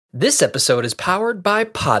This episode is powered by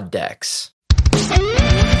Poddex.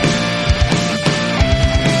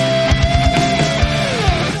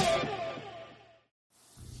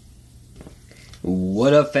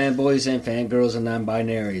 What up, fanboys and fangirls and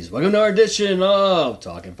non-binaries? Welcome to our edition of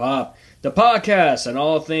Talking Pop, the podcast on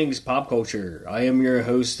all things pop culture. I am your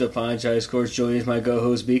host, Stefan Chais. Of course, joining us my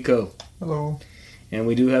co-host, Biko. Hello. And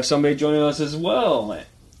we do have somebody joining us as well.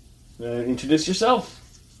 Introduce yourself.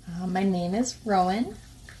 My name is Rowan.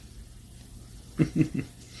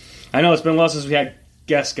 I know it's been a while since we had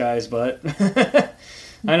guests, guys, but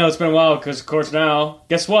I know it's been a while because, of course, now,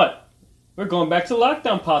 guess what? We're going back to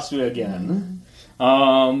lockdown possibly again.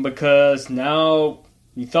 Because now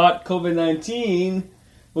you thought COVID-19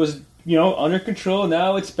 was, under control.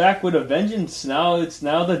 Now it's back with a vengeance. Now it's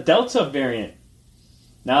the Delta variant.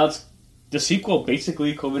 Now it's the sequel,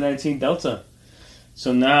 basically, COVID-19 Delta.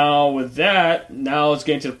 So now with that, now it's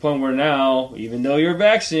getting to the point where now, even though you're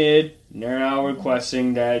vaccinated, they're now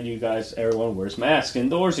requesting that everyone wears masks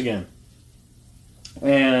indoors again.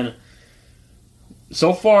 And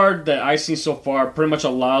so far, that I've seen so far, pretty much a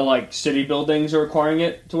lot of city buildings are requiring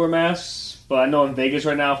it to wear masks. But I know in Vegas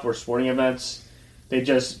right now for sporting events, they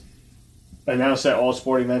just announced that all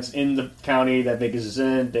sporting events in the county that Vegas is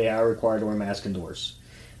in, they are required to wear masks indoors,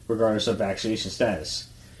 regardless of vaccination status.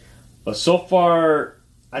 But so far,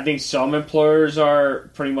 I think some employers are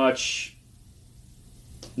pretty much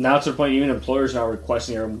now to the point even employers are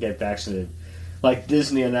requesting everyone get vaccinated. Like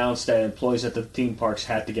Disney announced that employees at the theme parks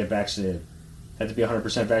had to get vaccinated. Had to be 100%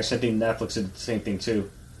 vaccinated. I think Netflix did the same thing too.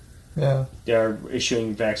 Yeah. They are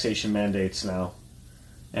issuing vaccination mandates now.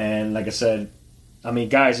 And like I said,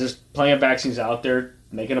 guys, there's plenty of vaccines out there.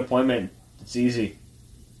 Make an appointment. It's easy.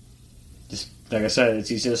 Just like I said, it's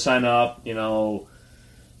easy to sign up.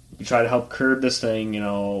 We try to help curb this thing,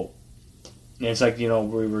 And it's like,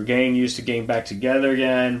 we're getting used to getting back together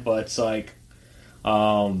again, but it's like,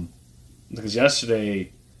 because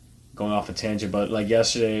yesterday, going off a tangent, but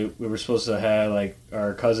yesterday we were supposed to have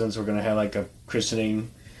our cousins were going to have a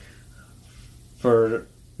christening for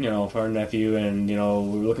our nephew, and we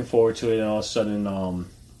were looking forward to it, and all of a sudden,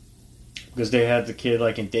 because they had the kid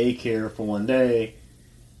in daycare for one day,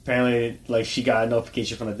 apparently she got a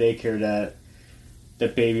notification from the daycare that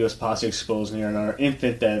that baby was possibly exposed near another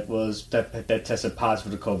infant that tested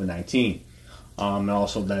positive for COVID-19. And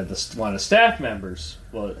also that one of the staff members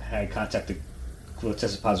had contacted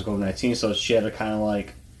tested positive for COVID-19, so she had to kind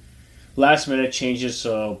of last minute changes.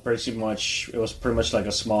 So pretty much it was pretty much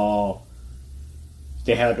a small.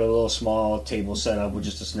 They had a little small table set up with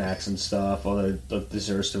just the snacks and stuff, all the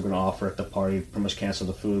desserts they were going to offer at the party. Pretty much canceled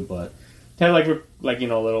the food, but they had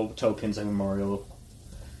little tokens and memorial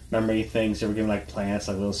memory things. They were giving plants,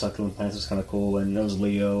 little succulent plants. It was kind of cool. And it was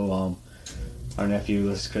Leo, our nephew,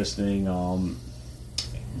 was christening.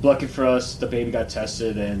 Lucky for us, the baby got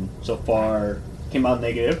tested, and so far came out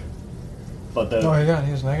negative. But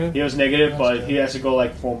he was negative. He was negative, but he has to go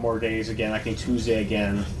 4 more days again. I think Tuesday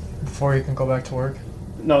again. Before he can go back to work.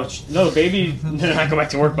 No, the baby did not go back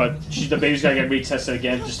to work, but the baby's got to get retested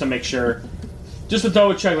again just to make sure. Just to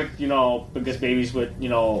double check, because babies with,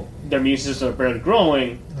 their immune systems are barely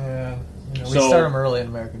growing. Yeah. We start them early in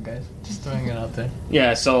America, guys. Just throwing it out there.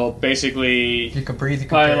 Yeah, so basically, if you can breathe, you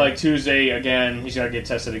can probably Tuesday again, he's got to get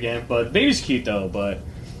tested again. But baby's cute, though. But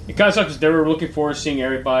it kind of sucks because they were looking forward to seeing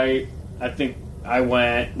everybody. I think I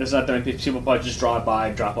went. There's not that many people probably just drive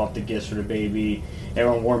by, drop off the gifts for the baby.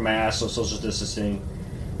 Everyone wore masks, so social distancing.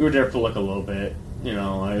 We were there for a little bit. I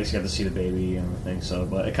at least got to see the baby and everything, so,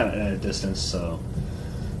 but it kind of at a distance, so.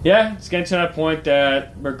 Yeah, it's getting to that point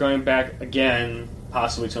that we're going back again,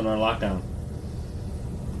 possibly to another lockdown.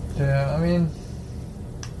 Yeah,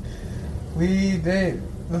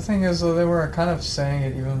 the thing is, though, they were kind of saying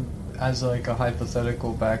it even as a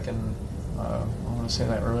hypothetical back in, I want to say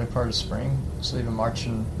that early part of spring, so even March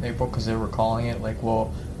and April, because they were calling it,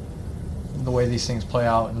 the way these things play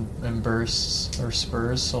out in bursts or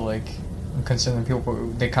spurs, so, considering people,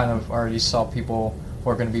 they kind of already saw people who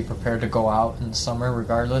are going to be prepared to go out in the summer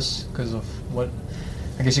regardless because of what,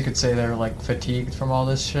 I guess you could say they're fatigued from all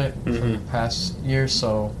this shit from the past year,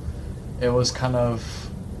 so it was kind of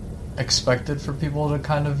expected for people to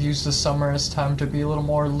kind of use the summer as time to be a little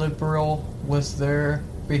more liberal with their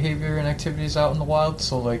behavior and activities out in the wild,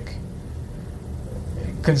 so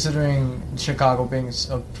considering Chicago being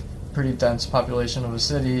a pretty dense population of a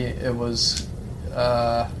city, it was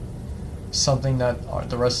something that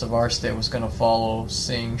the rest of our state was going to follow,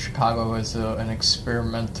 seeing Chicago as an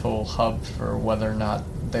experimental hub for whether or not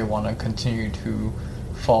they want to continue to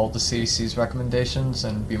follow the CDC's recommendations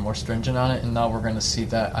and be more stringent on it. And now we're going to see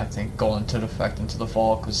that, I think, go into effect into the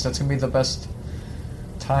fall, because that's going to be the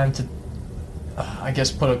time to, I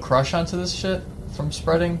guess, put a crush onto this shit from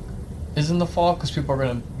spreading is in the fall, because people are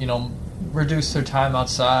going to, reduce their time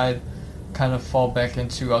outside, kind of fall back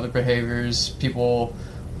into other behaviors. People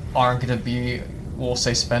aren't going to be, we'll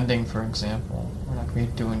say, spending, for example. We're not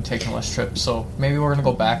going to be taking less trips. So maybe we're going to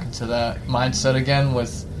go back into that mindset again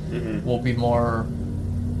with, we'll be more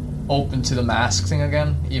open to the mask thing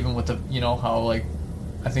again, even with the, how, like,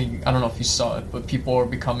 I don't know if you saw it, but people are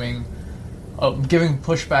becoming, giving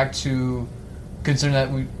pushback to, considering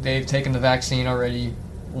that they've taken the vaccine already,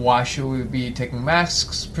 why should we be taking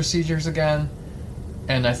masks procedures again?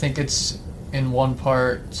 And I think it's in one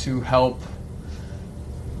part to help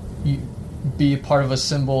be part of a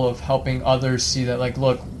symbol of helping others see that, like,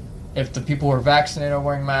 look, if the people who are vaccinated are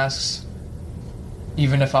wearing masks,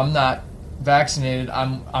 even if I'm not vaccinated,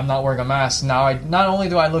 I'm not wearing a mask. Now, not only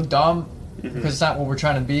do I look dumb, because it's not what we're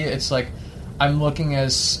trying to be, it's like I'm looking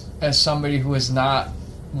as somebody who is not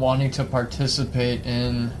wanting to participate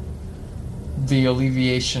in the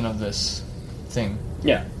alleviation of this thing.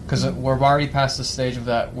 Yeah. Because we're already past the stage of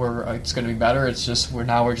that where it's going to be better. It's just we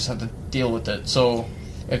just have to deal with it. So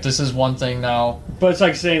if this is one thing now, but it's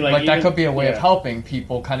like saying like that could be a way of helping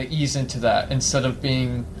people kind of ease into that, instead of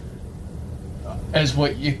being as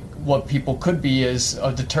what people could be is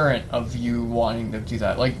a deterrent of you wanting to do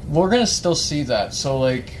that. Like, we're gonna still see that. So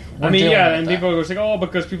like, and people are going to say, oh,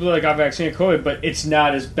 because people that got vaccinated COVID, but it's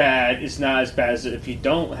not as bad. It's not as bad as if you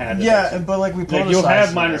don't have it. Yeah, but like you'll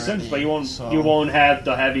have minor symptoms, but you won't have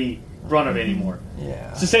the heavy brunt of it anymore.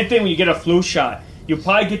 Yeah, it's the same thing when you get a flu shot. You'll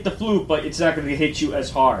probably get the flu, but it's not going to hit you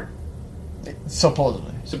as hard.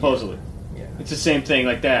 Supposedly. Yeah, it's the same thing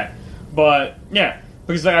like that. But yeah,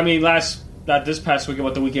 because not this past weekend,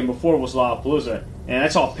 but the weekend before was Lollapalooza, and I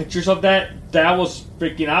saw pictures of that. That was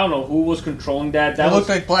freaking, I don't know who was controlling that. That looked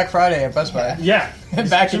like Black Friday at Best Buy. Yeah.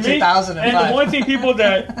 Back in 2005. And the one thing people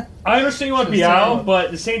that, I understand you want to be out, but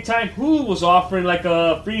at the same time, Hulu was offering like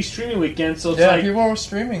a free streaming weekend, so it's like... people were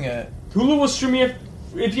streaming it. Hulu was streaming it.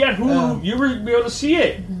 If you had Hulu, you were be able to see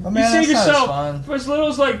it. Oh, man, you save yourself fun. for as little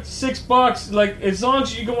as like $6, like as long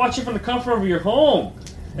as you can watch it from the comfort of your home.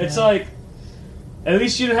 Yeah. It's like, at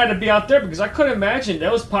least you didn't have to be out there, because I couldn't imagine.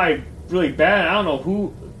 That was probably really bad. I don't know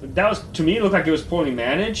who... That was, to me, it looked like it was poorly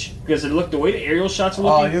managed, because it looked, the way the aerial shots were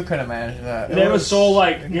looking... Oh, you couldn't manage that. It was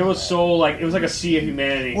like a sea of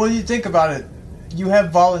humanity. Well, you think about it. You have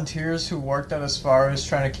volunteers who work that as far as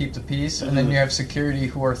trying to keep the peace, and then you have security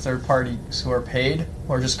who are third parties who are paid,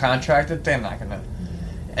 who are just contracted. They're not gonna...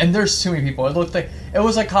 And there's too many people. It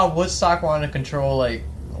was like how Woodstock wanted to control, like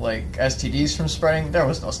STDs from spreading. There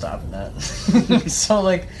was no stopping that. So,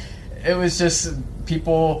 like, it was just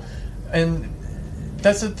people... And...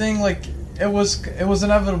 That's the thing, like, it was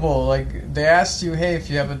inevitable. Like, they asked you, hey, if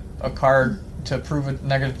you have a card to prove a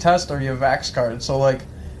negative test, or you have a Vax card. So, like,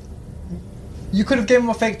 you could have given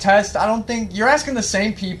them a fake test. I don't think... You're asking the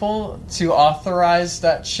same people to authorize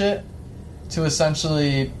that shit to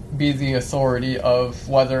essentially be the authority of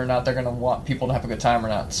whether or not they're going to want people to have a good time or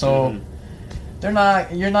not. So, there's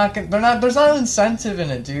not an incentive in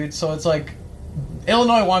it, dude. So, it's like,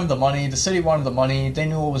 Illinois wanted the money, the city wanted the money, they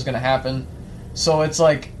knew what was going to happen. So it's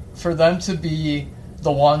like, for them to be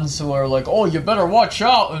the ones who are like, oh, you better watch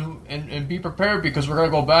out and be prepared because we're going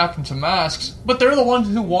to go back into masks. But they're the ones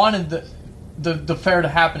who wanted the fair to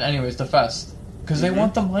happen anyways, the fest. Because they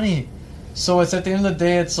want the money. So it's at the end of the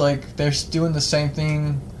day, it's like, they're doing the same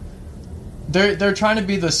thing. They're trying to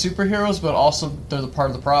be the superheroes, but also they're the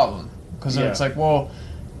part of the problem. Because it's like, well...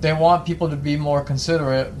 They want people to be more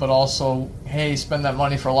considerate, but also, hey, spend that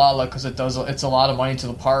money for Lala, because it's a lot of money to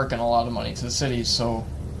the park and a lot of money to the city. So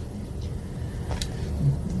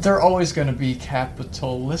they're always going to be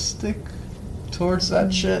capitalistic towards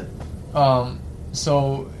that shit.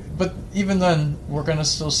 But even then, we're going to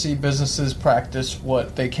still see businesses practice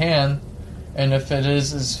what they can, and if it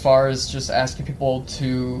is as far as just asking people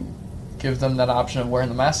to give them that option of wearing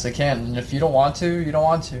the mask, they can. And if you don't want to, you don't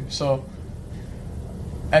want to. So.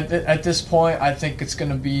 At this point, I think it's going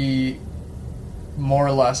to be more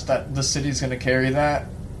or less that the city's going to carry that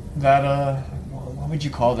what would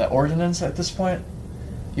you call that, ordinance at this point?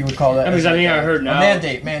 You would call that... I heard now...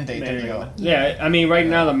 Mandate, there you go. Yeah,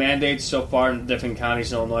 now the mandates so far in different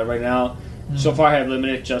counties in Illinois right now, so far have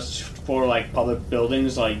limited just for, like, public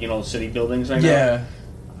buildings, like, city buildings right now.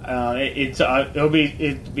 It'll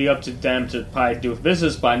be up to them to probably do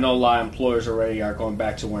business, but I know a lot of employers already are going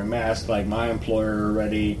back to wearing masks. Like my employer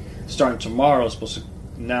already, starting tomorrow, is supposed to,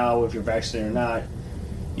 now if you're vaccinated or not,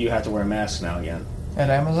 you have to wear a mask now again. At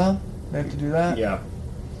Amazon? They have to do that? Yeah.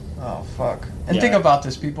 Oh, fuck. And think about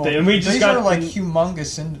this, people. These are like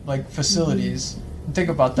humongous facilities. And think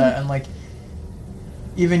about that, and like,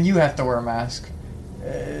 even you have to wear a mask.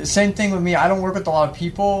 Same thing with me. I don't work with a lot of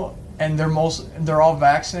people, and they're all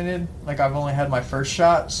vaccinated. Like, I've only had my first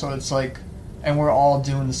shot, so it's like, and we're all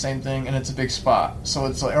doing the same thing, and it's a big spot. So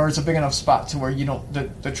it's like, or it's a big enough spot to where you don't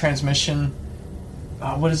the transmission.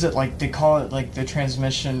 What is it, like they call it, like the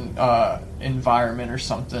transmission environment or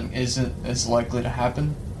something isn't as likely to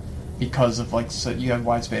happen because of, like, so you have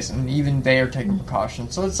wide space, and even they are taking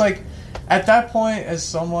precautions. So it's like, at that point, as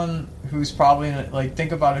someone who's probably in it, like,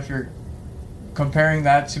 think about if you're comparing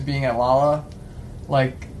that to being at Lala,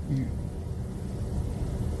 like,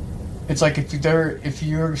 it's like if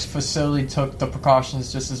your facility took the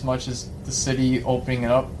precautions just as much as the city opening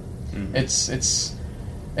it up, it's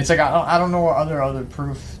like I don't know what other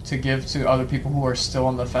proof to give to other people who are still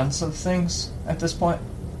on the fence of things at this point,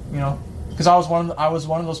 you know, because I was one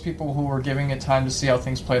of those people who were giving it time to see how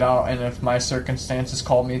things played out, and if my circumstances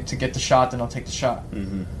called me to get the shot, then I'll take the shot.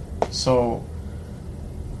 So,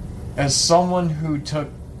 as someone who took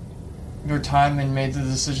their time and made the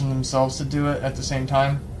decision themselves to do it at the same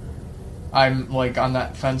time, I'm, like, on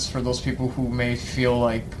that fence for those people who may feel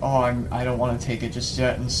like, oh, I don't want to take it just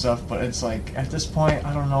yet and stuff, but it's like, at this point,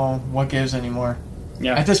 I don't know what gives anymore.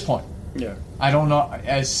 Yeah. At this point. Yeah. I don't know,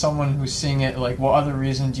 as someone who's seeing it, like, what other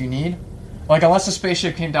reason do you need? Like, unless the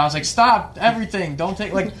spaceship came down, it's like, stop everything, don't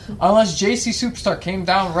take, like, unless JC Superstar came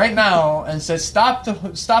down right now and said, stop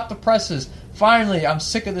the presses. Finally, I'm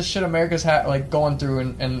sick of this shit America's going through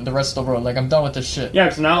and the rest of the world. Like, I'm done with this shit. Yeah,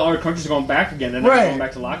 because now our country's going back again. They're not going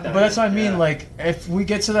back to lockdown. But that's what I mean. Yeah. Like, if we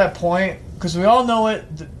get to that point, because we all know it,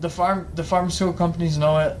 the pharmaceutical companies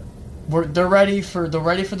know it. They're ready for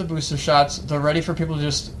the booster shots. They're ready for people to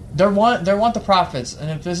just they want the profits.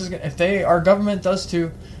 And if our government does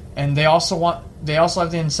too, and they also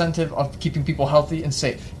have the incentive of keeping people healthy and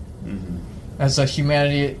safe as a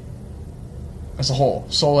humanity as a whole.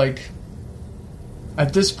 So, like,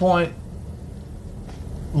 at this point,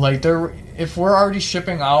 like, if we're already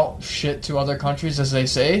shipping out shit to other countries, as they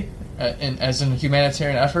say, as in a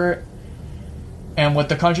humanitarian effort, and what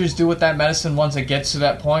the countries do with that medicine once it gets to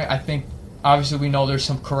that point, I think, obviously we know there's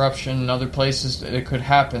some corruption in other places that it could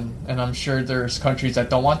happen, and I'm sure there's countries that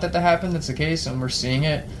don't want that to happen. That's the case, and we're seeing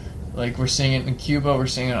it. Like, we're seeing it in Cuba, we're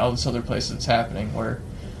seeing it in all these other places it's happening, where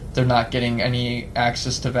they're not getting any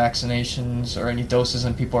access to vaccinations or any doses,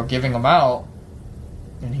 and people are giving them out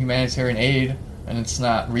in humanitarian aid, and it's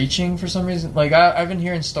not reaching for some reason. Like, I've been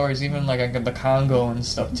hearing stories, even like the Congo and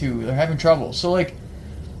stuff too. They're having trouble. So, like,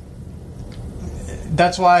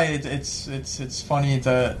 that's why it's funny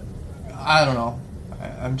that, I don't know.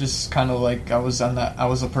 I'm just kind of like, I was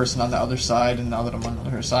a person on the other side, and now that I'm on the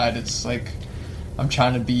other side, it's like I'm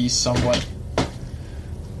trying to be somewhat.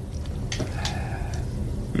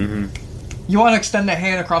 You want to extend that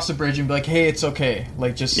hand across the bridge and be like, hey, it's okay.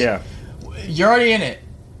 Like, just you're already in it.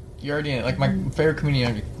 Like, my favorite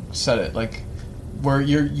comedian said it. Like, where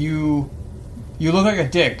you look like a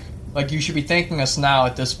dick. Like, you should be thanking us now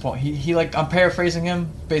at this point. He like, I'm paraphrasing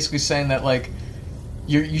him, basically saying that, like,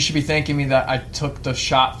 you should be thanking me that I took the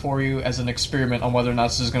shot for you as an experiment on whether or not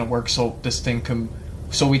this is going to work, so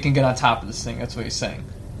we can get on top of this thing. That's what he's saying.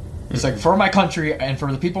 It's like, for my country and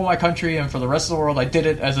for the people in my country and for the rest of the world, I did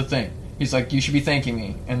it as a thing. He's like, you should be thanking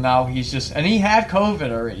me. And now and he had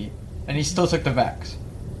COVID already, and he still took the vax.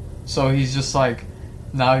 So he's just like,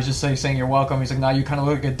 now he's just saying you're welcome. He's like, now you kind of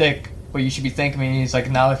look like a dick, but you should be thanking me. And he's like,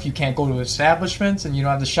 now if you can't go to establishments and you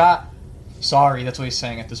don't have the shot, sorry. That's what he's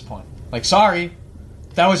saying at this point. Like, sorry,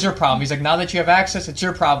 that was your problem. He's like, now that you have access, it's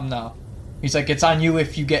your problem now. He's like, it's on you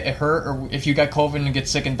if you get hurt or if you got COVID and get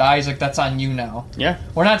sick and die. He's like, that's on you now. Yeah.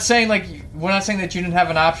 We're not saying that you didn't have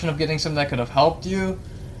an option of getting something that could have helped you,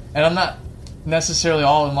 and I'm not necessarily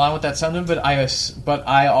all in line with that sentiment, but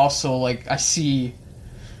I also, like, I see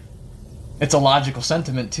it's a logical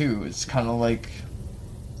sentiment too. It's kind of like,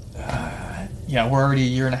 we're already a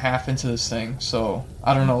year and a half into this thing, so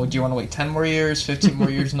I don't know. Do you want to wait 10 more years, 15 more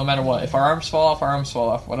years? No matter what, if our arms fall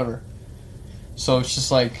off, whatever. So it's just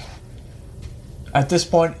like, at this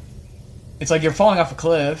point, it's like you're falling off a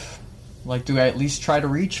cliff. Like, do I at least try to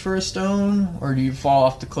reach for a stone, or do you fall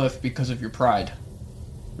off the cliff because of your pride?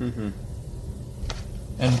 And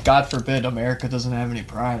God forbid America doesn't have any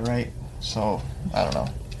pride, right? So, I don't know.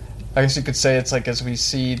 I guess you could say it's like, as we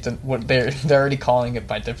see what they're already calling it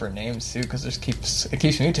by different names too, because it keeps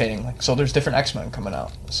mutating. Like, so there's different X-Men coming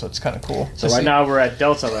out, so it's kind of cool. So right now we're at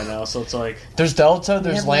Delta right now, so it's like there's Delta,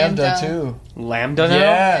 there's Lambda too. Lambda now?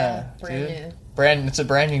 Yeah, brand new. It's a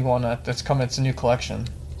brand new one that's coming. It's a new collection.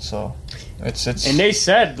 So it's and they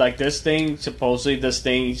said, like, this thing supposedly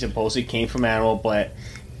came from animal, but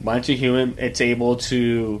once a human, it's able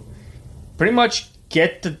to pretty much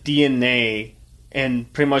get the DNA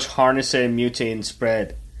and pretty much harness it and mutate and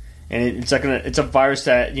spread. And it's a virus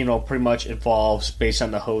that pretty much evolves based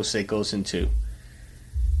on the host it goes into,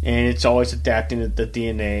 and it's always adapting to the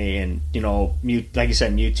DNA and like you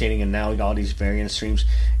said, mutating, and now all these variant streams.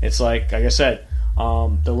 It's like I said,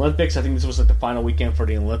 the Olympics. I think this was like the final weekend for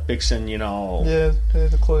the Olympics, and yeah, they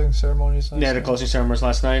had the closing ceremonies. The closing ceremonies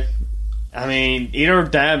last night. I mean,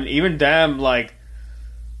 even them, like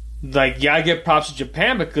yeah, I give props to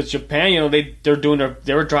Japan because Japan,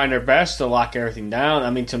 they were trying their best to lock everything down.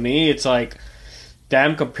 I mean, to me, it's like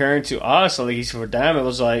them comparing to us. At least for them, it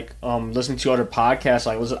was like listening to other podcasts.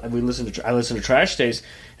 I listened to Trash Days,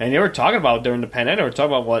 and they were talking about during the pandemic. They were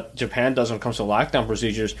talking about what Japan does when it comes to lockdown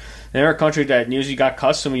procedures. They're a country that usually got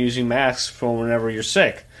accustomed to using masks for whenever you're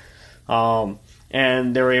sick,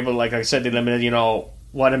 and they were able, like I said, they limited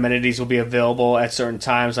what amenities will be available at certain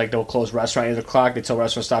times. Like they'll close restaurant at 8 o'clock. They tell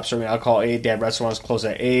restaurants stop serving alcohol at 8. They have restaurants close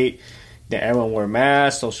at 8. That everyone wear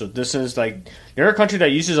masks, social distance. Like they're a country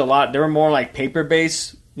that uses a lot. They were more like paper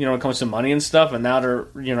based, when it comes to money and stuff. And now they're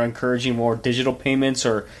encouraging more digital payments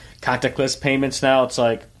or contactless payments. Now it's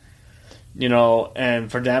like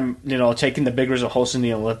and for them, taking the big risk of hosting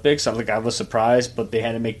the Olympics, I was surprised, but they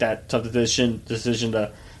had to make that tough decision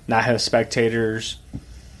to not have spectators.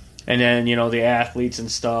 And then, the athletes and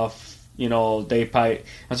stuff, I'm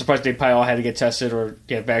surprised they probably all had to get tested or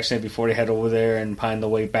get vaccinated before they head over there, and probably on the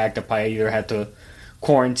way back they probably either had to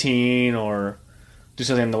quarantine or do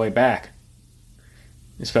something on the way back.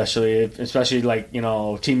 Especially like,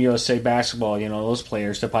 Team USA basketball, those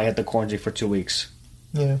players, they probably had to quarantine for 2 weeks.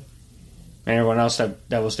 Yeah. And everyone else that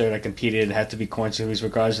was there that competed had to be quarantined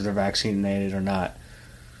regardless if they're vaccinated or not.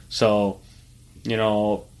 So,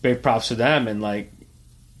 big props to them, and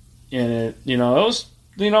it was,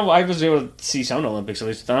 I was able to see some of the Olympics at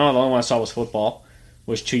least. I don't know, the only one I saw was football,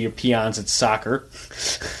 which to your peons, it's soccer.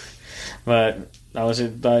 But I was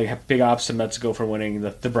like big ups to Mexico for winning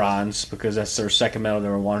the bronze, because that's their second medal they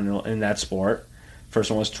were won in that sport. First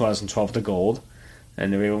one was 2012, the gold,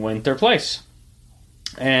 and they were able to win third place.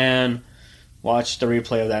 And watched the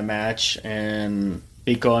replay of that match, and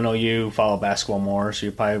Biko, I know you follow basketball more, so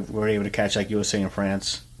you probably were able to catch like USA and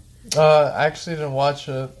France. I actually didn't watch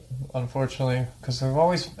it, unfortunately, because I've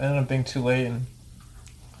always ended up being too late, and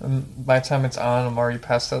by the time it's on, I'm already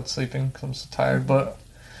passed out sleeping because I'm so tired. But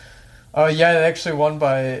yeah, it actually won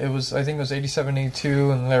by, I think it was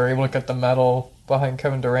 87-82, and they were able to get the medal behind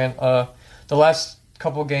Kevin Durant. The last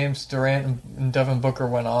couple games, Durant and Devin Booker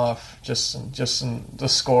went off just in the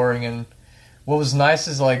scoring. And what was nice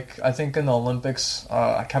is, like, I think in the Olympics,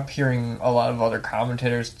 I kept hearing a lot of other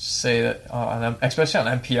commentators say that, especially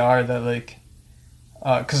on NPR, that, like,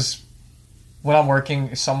 because when I'm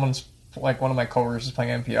working, someone's, like, one of my coworkers is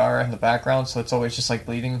playing NPR in the background, so it's always just, like,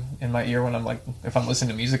 bleeding in my ear when I'm, like, if I'm listening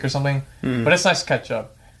to music or something. Mm. But it's nice to catch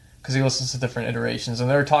up, because he listens to different iterations. And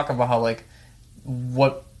they were talking about how, like,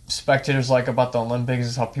 what spectators like about the Olympics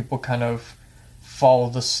is how people kind of follow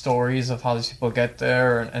the stories of how these people get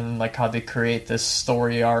there, and like how they create this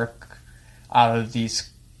story arc out of these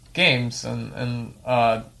games, and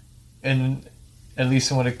at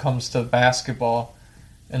least when it comes to basketball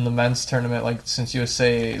in the men's tournament, like since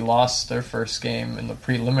USA lost their first game in the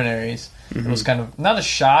preliminaries, mm-hmm. It was kind of not a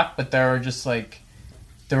shock, but they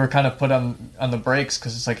were kind of put on the brakes,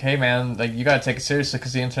 because it's like, hey man, like you got to take it seriously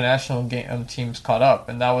because the international game teams caught up.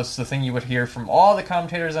 And that was the thing you would hear from all the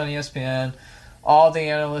commentators on ESPN, all the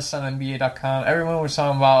analysts on NBA.com. Everyone was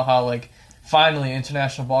talking about how, like, finally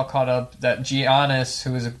international ball caught up, that Giannis,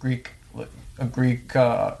 who is of Greek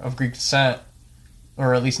descent,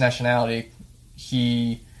 or at least nationality,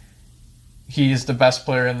 he is the best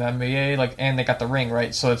player in the NBA, like, and they got the ring,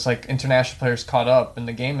 right? So it's like international players caught up and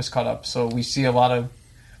the game is caught up. So we see a lot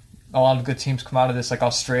of good teams come out of this. Like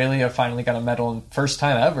Australia finally got a medal, and first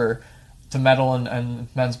time ever to medal in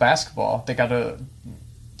men's basketball. They got to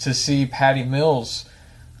see Patty Mills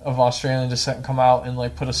of Australian descent come out and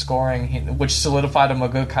like put a scoring, which solidified him a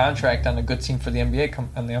good contract on a good team for the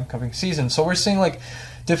NBA in the upcoming season. So we're seeing like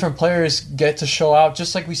different players get to show out,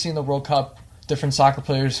 just like we see in the World Cup. Different soccer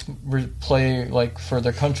players play like for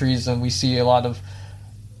their countries, and we see a lot of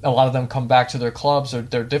them come back to their clubs or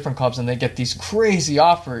their different clubs, and they get these crazy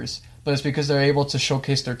offers. But it's because they're able to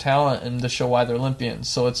showcase their talent and to show why they're Olympians.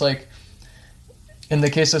 So it's like, in the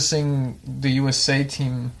case of seeing the USA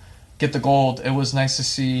team get the gold, it was nice to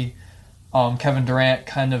see Kevin Durant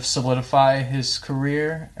kind of solidify his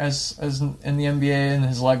career as in the NBA and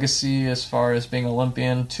his legacy as far as being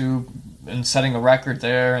Olympian too, and setting a record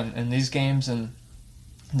there in these games. And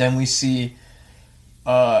then we see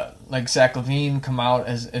like Zach LaVine come out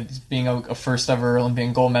as being a first ever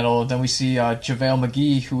Olympian gold medal. Then we see JaVale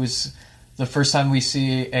McGee, who is the first time we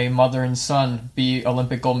see a mother and son be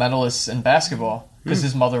Olympic gold medalists in basketball, because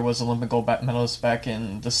his mother was Olympic gold medalist back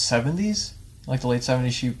in the 70s, like the late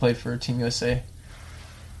 70s. She played for Team USA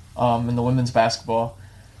in the women's basketball.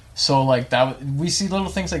 So like that, we see little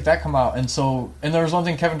things like that come out, and there was one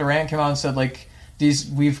thing Kevin Durant came out and said, like,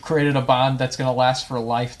 we've created a bond that's gonna last for a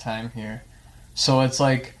lifetime here. So it's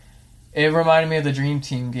like, it reminded me of the Dream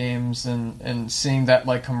Team games and seeing that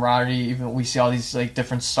like camaraderie. Even we see all these like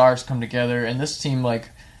different stars come together, and this team, like,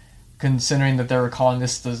 considering that they were calling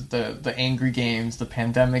this the angry games, the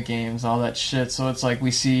pandemic games, all that shit. So it's like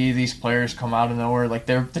we see these players come out of nowhere, like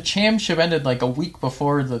the championship ended like a week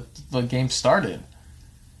before the game started.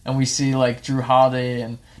 And we see, like, Drew Holiday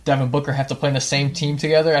and Devin Booker have to play in the same team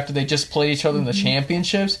together after they just played each other in the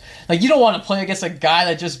championships. Like, you don't want to play against a guy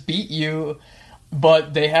that just beat you,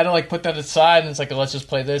 but they had to, like, put that aside, and it's like, let's just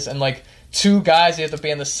play this. And, like, two guys you have to be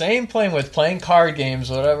in the same plane with, playing card games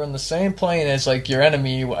or whatever, in the same plane as, like, your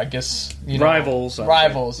enemy, I guess. You know,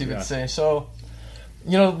 rivals, you could say. So,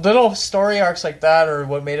 you know, little story arcs like that are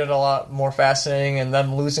what made it a lot more fascinating. And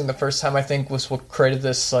them losing the first time, I think, was what created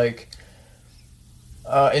this, like,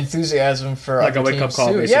 enthusiasm for like other a wake-up teams call,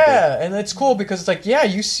 too. basically. Yeah, and it's cool because it's like, yeah,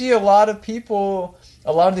 you see a lot of people,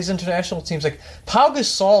 a lot of these international teams, like Pau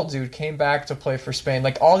Gasol, dude, came back to play for Spain.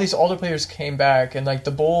 Like, all these older players came back, and like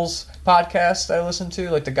the Bulls podcast I listened to,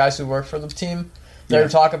 like the guys who work for the team, they were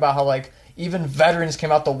talking about how, like, even veterans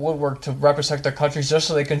came out the woodwork to represent their countries just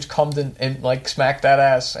so they can come and like smack that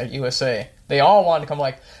ass at USA. They all wanted to come.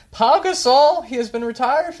 Like, Pau Gasol, he has been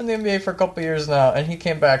retired from the NBA for a couple years now, and he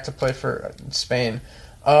came back to play for Spain.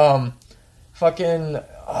 I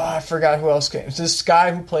forgot who else came. This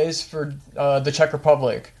guy who plays for the Czech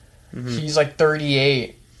Republic. He's like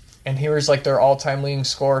 38, and he was like their all-time leading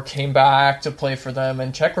scorer. Came back to play for them,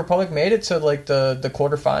 and Czech Republic made it to like the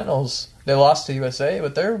quarterfinals. They lost to USA,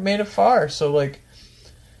 but they made it far. So like,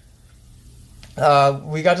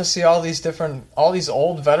 we got to see all these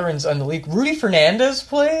old veterans in the league. Rudy Fernandez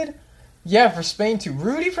played, for Spain too.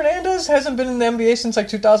 Rudy Fernandez hasn't been in the NBA since like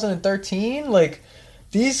 2013. Like,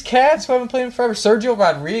 these cats who haven't played in forever. Sergio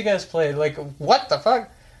Rodriguez played. Like, what the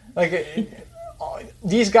fuck? Like,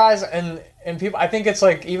 these guys and people. I think it's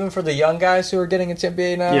like, even for the young guys who are getting into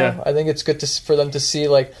NBA now, I think it's good for them to see,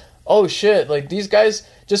 like, oh shit, like, these guys,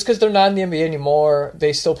 just because they're not in the NBA anymore,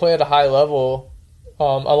 they still play at a high level. A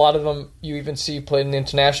lot of them you even see played in the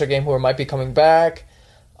international game who might be coming back.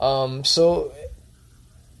 So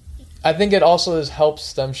I think it also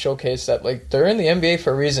helps them showcase that, like, they're in the NBA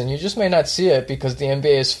for a reason. You just may not see it because the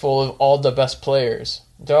NBA is full of all the best players.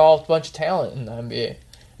 They're all a bunch of talent in the NBA.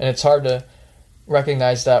 And it's hard to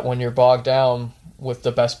recognize that when you're bogged down with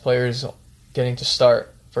the best players getting to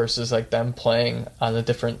start versus, like, them playing on a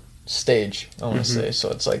different stage, I want to say. So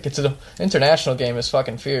it's like, it's an international game is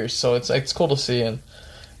fucking fierce. So it's cool to see, and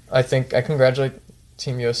I think I congratulate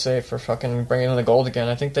Team USA for fucking bringing in the gold again.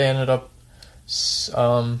 I think they ended up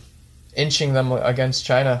inching them against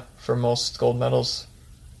China for most gold medals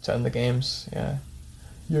to end the games. Yeah.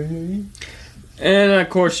 And of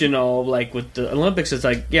course, you know, like with the Olympics, it's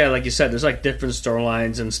like, like you said, there's like different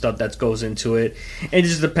storylines and stuff that goes into it. It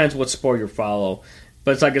just depends what sport you follow.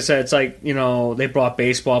 But it's like I said, it's like, you know, they brought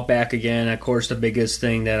baseball back again. Of course, the biggest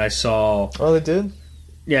thing that I saw. Oh, they did?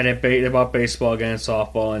 Yeah, they brought baseball again,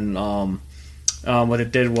 softball, and what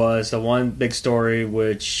it did was the one big story,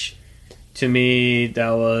 which to me that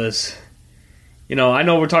was, you know, I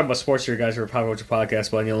know we're talking about sports here, guys. We're a pop culture podcast,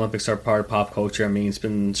 but the Olympics are part of pop culture. I mean, it's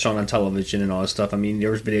been shown on television and all this stuff. I mean, there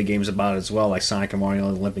was video games about it as well, like Sonic and Mario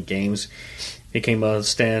Olympic Games. It became a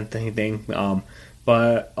stand thing.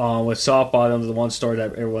 But with softball, the one story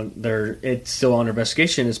that it's still under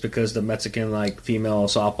investigation is because the Mexican female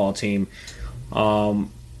softball team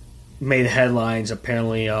made headlines.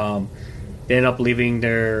 Apparently, they ended up leaving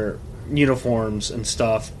their uniforms and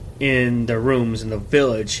stuff in their rooms in the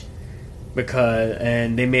village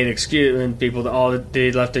and they made excuse and people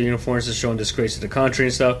they left their uniforms to show disgrace to the country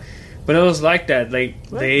and stuff. But it was like that.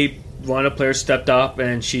 One of the players stepped up,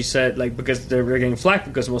 and she said, because they were getting flack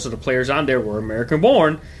because most of the players on there were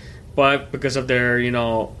American-born, but because of their,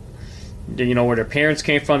 where their parents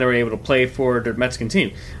came from, they were able to play for the Mexican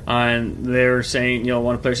team. And they were saying,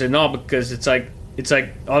 one player said, no, because it's like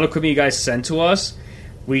all the equipment you guys send to us,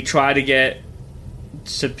 we try to get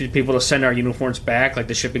people to send our uniforms back, like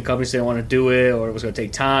the shipping companies didn't want to do it, or it was going to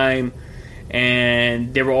take time.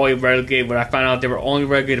 And they were only relegated. When I found out, they were only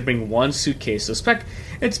relegated to bring one suitcase. So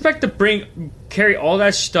expect to carry all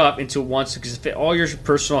that stuff into one suitcase. Fit all your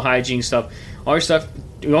personal hygiene stuff, all your stuff.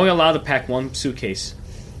 You're only allowed to pack one suitcase.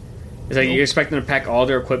 It's like you're expecting them to pack all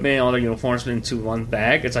their equipment, all their uniforms into one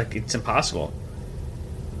bag. It's like it's impossible.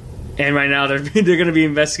 And right now they're going to be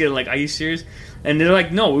investigating. Like, are you serious? And they're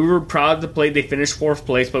like, no, we were proud to play. They finished 4th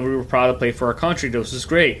place, but we were proud to play for our country. This is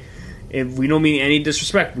great. And we don't mean any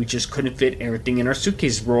disrespect. We just couldn't fit everything in our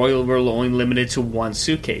suitcase. Royal were only limited to 1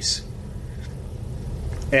 suitcase.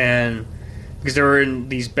 And because they were in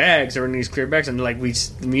these bags, they were in these clear bags, and like we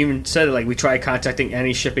even said it, like we tried contacting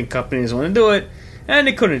any shipping companies want to do it, and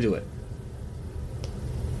they couldn't do it.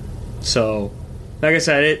 So, like I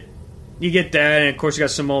said, you get that, and of course you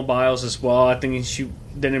got Simone Biles as well. I think she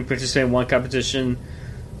didn't participate in one competition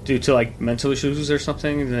due to like mental issues or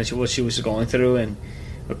something, and that's what she was going through. And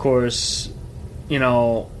of course, you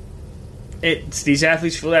know, it's these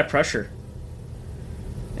athletes feel that pressure,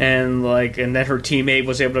 and then her teammate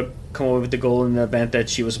was able to come away with the goal in the event that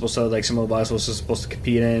she was supposed to, like Simone Biles was supposed to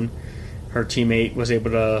compete in. Her teammate was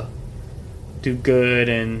able to do good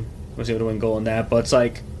and was able to win gold in that. But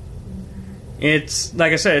it's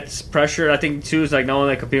like I said, it's pressure. I think too is like not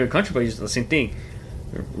only competing with country, but it's the same thing.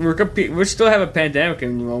 We still have a pandemic,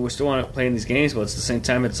 and we still want to play in these games, but at the same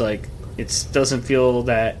time, it's like it doesn't feel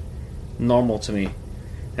that normal to me.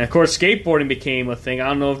 And of course, skateboarding became a thing. I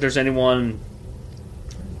don't know if there's anyone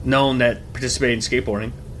known that participated in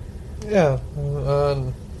skateboarding. Yeah,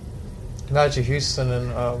 Najee Houston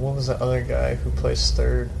and what was the other guy who placed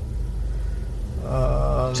 3rd?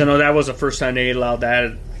 So no, that was the first time they allowed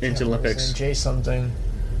that into Olympics. Jay something.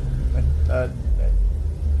 I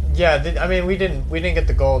mean we didn't get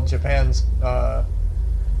the gold. Japan's got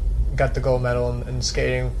the gold medal in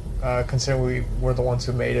skating, considering we were the ones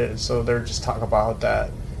who made it. So they're just talking about that.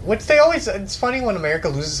 Which they always, it's funny when America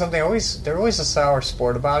loses something. They're always a sour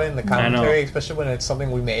sport about it in the commentary, especially when it's something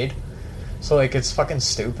we made. So like it's fucking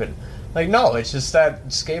stupid. Like no, it's just that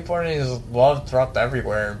skateboarding is loved throughout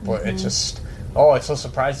everywhere, but it's just it's so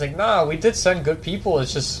surprising. Like nah, we did send good people.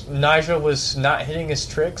 It's just Nigel was not hitting his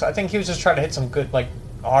tricks. I think he was just trying to hit some good like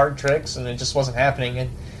hard tricks, and it just wasn't happening.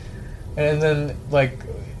 And then like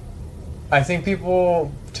I think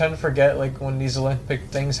people tend to forget like when these Olympic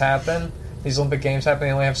things happen. These Olympic Games happen,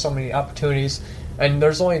 they only have so many opportunities, and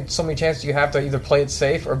there's only so many chances you have to either play it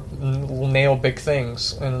safe or nail big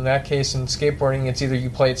things. And in that case, in skateboarding, it's either you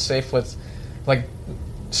play it safe with, like,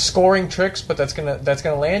 scoring tricks, but that's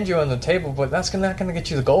gonna land you on the table, but that's not gonna get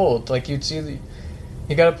you the gold. Like you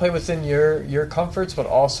gotta play within your comforts, but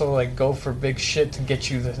also like go for big shit to get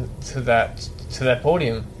you to that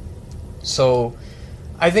podium. So,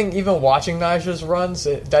 I think even watching Naja's runs,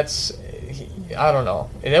 I don't know.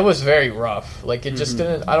 It was very rough. Like, it just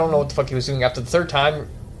didn't... I don't know what the fuck he was doing after the 3rd time.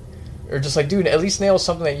 Or just like, dude, at least nail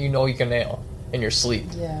something that you know you can nail in your sleep.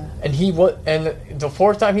 Yeah. And and the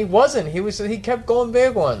 4th time, he wasn't. He kept going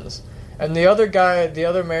big ones. And the other guy, the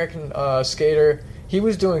other American skater, he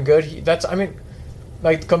was doing good.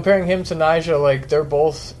 Comparing him to Nyjah, like, they're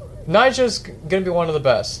both... Nyjah's going to be one of the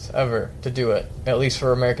best ever to do it. At least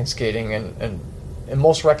for American skating and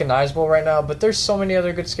most recognizable right now. But there's so many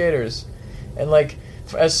other good skaters. And like,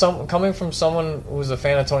 coming from someone who was a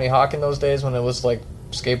fan of Tony Hawk in those days when it was like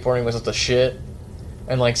skateboarding was the shit,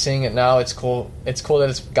 and like seeing it now, it's cool. It's cool that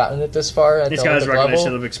it's gotten it this far at it's the got its recognition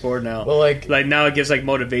level. Olympic sport now. Well, like now it gives like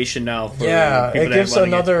motivation now. For it gives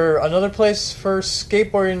another place for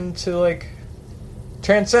skateboarding to like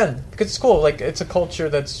transcend, because it's cool. Like it's a culture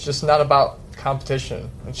that's just not about competition.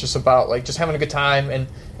 It's just about like just having a good time, and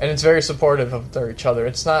it's very supportive of each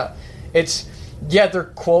other. They're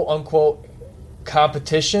quote unquote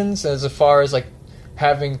competitions as far as like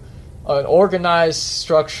having an organized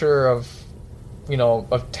structure of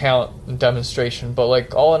talent and demonstration, but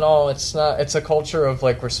like all in all, it's a culture of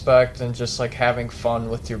like respect and just like having fun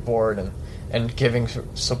with your board and giving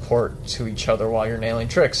support to each other while you're nailing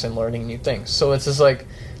tricks and learning new things. So it's just like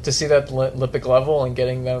to see that Olympic level and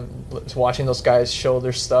watching those guys show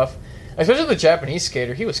their stuff. Especially the Japanese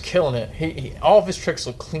skater, he was killing it. He all of his tricks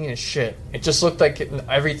looked clean as shit. It just looked like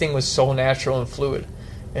everything was so natural and fluid,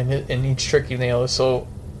 in each trick he nailed. So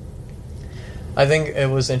I think it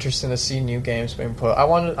was interesting to see new games being put. I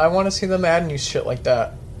want to see them add new shit like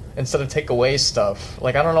that instead of take away stuff.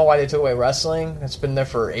 Like I don't know why they took away wrestling. It's been there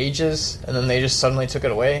for ages, and then they just suddenly took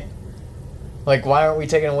it away. Like why aren't we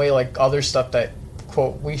taking away like other stuff that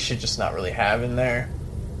quote we should just not really have in there,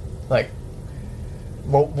 like.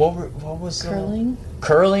 What was curling?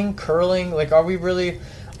 Curling. Like, are we really?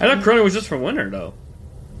 I thought curling was just for winter, though.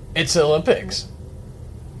 It's Olympics.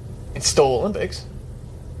 It's still Olympics.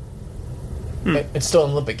 It's still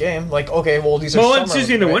an Olympic game. Like, okay, well, these are. Well, it's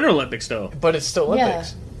usually in the Winter Olympics, though. But it's still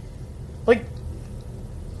Olympics. Yeah. Like,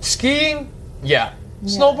 skiing, yeah.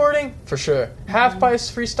 Snowboarding, for sure. Half pipe,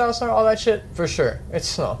 freestyle snow, all that shit, for sure. It's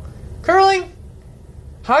snow. Curling,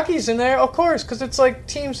 hockey's in there, of course, because it's like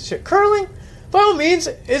teams and shit. Curling. By all means,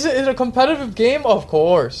 is it a competitive game? Of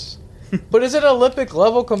course. But is it Olympic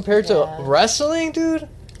level compared to wrestling, dude?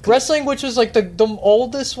 Wrestling, which is like the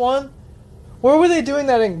oldest one? Where were they doing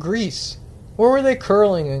that in Greece? Where were they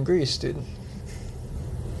curling in Greece, dude?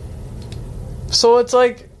 So it's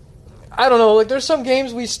like, I don't know, like there's some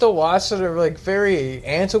games we still watch that are like very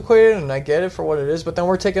antiquated, and I get it for what it is, but then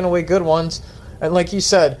we're taking away good ones. And like you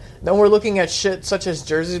said, then we're looking at shit such as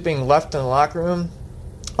jerseys being left in the locker room.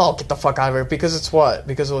 Oh, get the fuck out of here. Because it's what?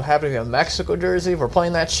 Because it would happen to be a Mexico jersey? If we're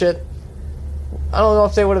playing that shit? I don't know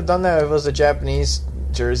if they would have done that if it was a Japanese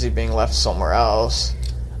jersey being left somewhere else.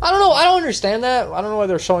 I don't know. I don't understand that. I don't know why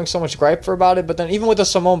they're showing so much gripe about it. But then even with the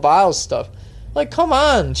Simone Biles stuff, like, come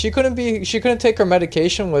on. She couldn't take her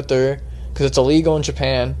medication with her because it's illegal in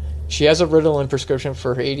Japan. She has a Ritalin prescription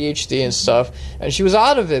for her ADHD and stuff, and she was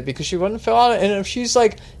out of it because she wouldn't fill out it. And if she's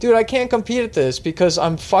like, dude, I can't compete at this because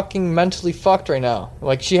I'm fucking mentally fucked right now.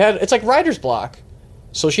 Like, it's like writer's block.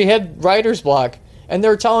 So she had writer's block, and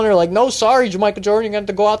they're telling her, like, no, sorry, Michael Jordan, you got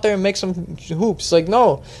to go out there and make some hoops. Like,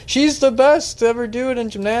 no, she's the best to ever do it in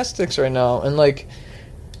gymnastics right now. And, like,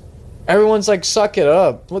 everyone's like, suck it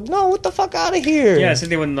up. Like, no, what the fuck out of here? Yeah, same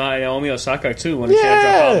thing with Naomi Osaka too when she had to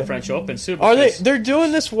drop out of the French Open too. They're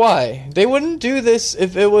doing this? Why? They wouldn't do this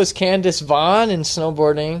if it was Candice Vaughn in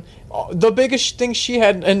snowboarding. The biggest thing she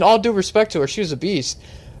had, and all due respect to her, she was a beast.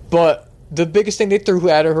 But the biggest thing they threw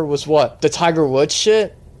at her was what? The Tiger Woods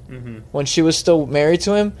shit when she was still married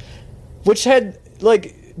to him, which had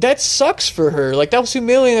like. That sucks for her. Like, that was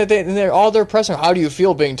humiliating that they're all their pressing. How do you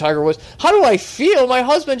feel being Tiger Woods? How do I feel? My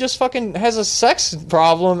husband just fucking has a sex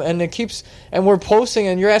problem, and and we're posting,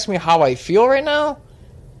 and you're asking me how I feel right now?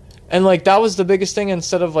 And, like, that was the biggest thing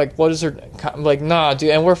instead of, like, what is her, like, nah,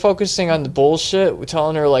 dude. And we're focusing on the bullshit. We're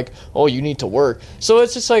telling her, like, oh, you need to work. So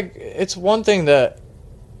it's just, like, it's one thing that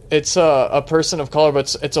it's a person of color,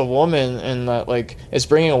 but it's a woman, and that, like, it's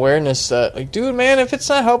bringing awareness that, like, dude, man, if it's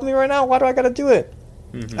not helping me right now, why do I gotta do it?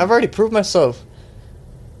 I've already proved myself.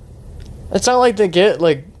 It's not like they get,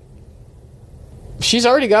 like... She's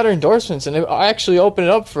already got her endorsements, and I actually opened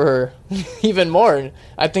it up for her even more.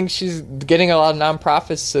 I think she's getting a lot of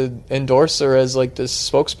nonprofits to endorse her as, like, this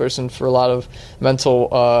spokesperson for a lot of mental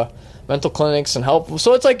clinics and help.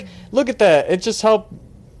 So it's like, look at that. It just helped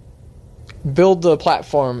build the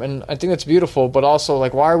platform, and I think that's beautiful, but also,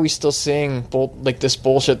 like, why are we still seeing, this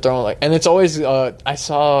bullshit thrown? Like, and it's always... I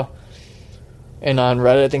saw... And on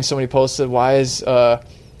Reddit, I think somebody posted, why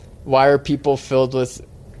are people filled with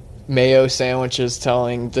mayo sandwiches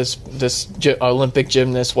telling this Olympic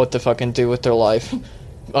gymnast what to fucking do with their life?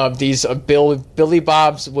 These Billy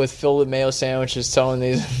Bobs filled with mayo sandwiches telling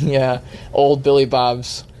these old Billy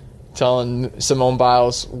Bobs telling Simone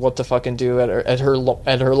Biles what to fucking do at her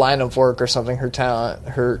line of work or something, her talent,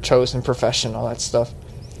 her chosen profession, all that stuff.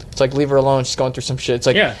 It's like, leave her alone. She's going through some shit. It's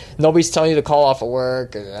like, nobody's telling you to call off of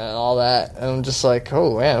work and all that. And I'm just like,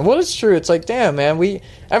 oh, man. Well, it's true. It's like, damn, man.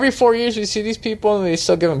 Every 4 years we see these people and we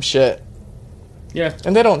still give them shit. Yeah.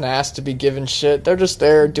 And they don't ask to be given shit. They're just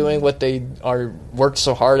there doing what they are worked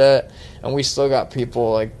so hard at. And we still got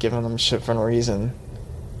people, like, giving them shit for no reason.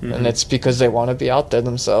 And it's because they want to be out there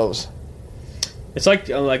themselves. It's like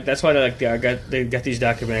that's why they got these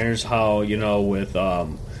documentaries, how, with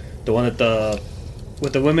the one that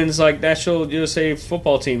with the women's, like, National USA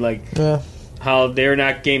football team, like, how they're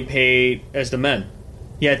not getting paid as the men.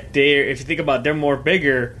 Yet, if you think about it, they're more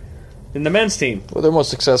bigger than the men's team. Well, they're most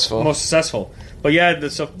successful. But yeah, and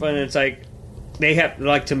it's like, they have,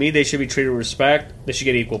 like, to me, they should be treated with respect. They should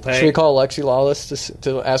get equal pay. Should we call Alexi Lawless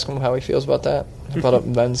to ask him how he feels about that? About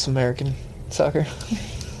men's American soccer?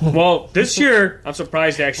 Well, this year, I'm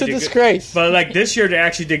surprised they actually it's a disgrace. But, like, this year, they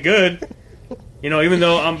actually did good. Even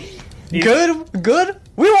though I'm... Good?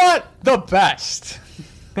 We want the best.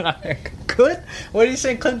 Good? What do you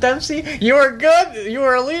say, Clint Dempsey? You are good. You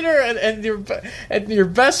are a leader at your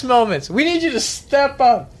best moments. We need you to step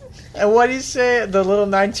up. And what do you say, the little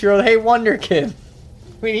 19-year-old? Hey, Wonder Kid.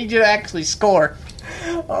 We need you to actually score.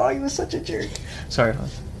 Oh, he was such a jerk. Sorry, hon.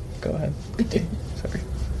 Go ahead. Sorry.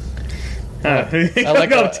 I like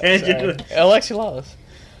Alexi Lawless.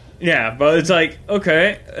 Yeah, but it's like,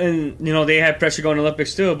 okay, and, they had pressure going to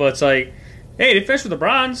Olympics too, but it's like, hey, they finished with the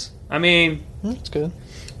bronze. I mean... That's good.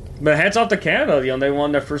 But hats off to Canada, they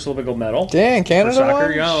won their first Olympic gold medal. Dang, Canada for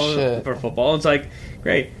soccer, won? For football. It's like,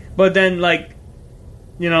 great. But then, like,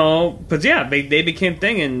 but yeah, they became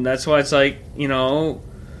thing, and that's why it's like, like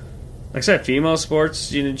I said, female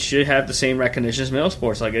sports should have the same recognition as male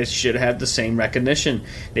sports. Like, it should have the same recognition.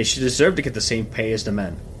 They should deserve to get the same pay as the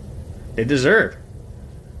men. They deserve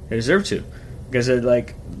to, because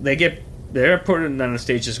they're put on the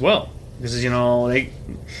stage as well. because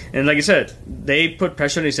and like I said, they put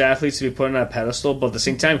pressure on these athletes to be put on a pedestal, but at the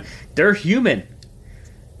same time, they're human.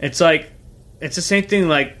 It's like it's the same thing.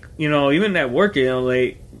 Like even at work,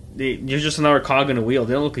 you're just another cog in a wheel.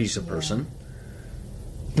 They don't look at you as a person.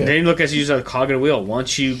 Yeah. They look at you as a cog in a wheel.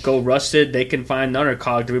 Once you go rusted, they can find another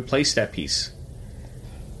cog to replace that piece.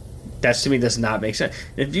 That to me does not make sense.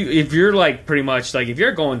 If you're like pretty much like if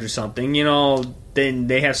you're going through something, then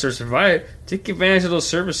they have service provided. Take advantage of those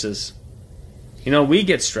services. We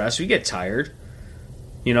get stressed, we get tired.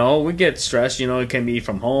 We get stressed. It can be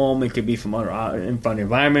from home, it could be from from the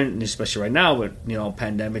environment, and especially right now with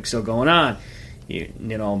pandemic still going on.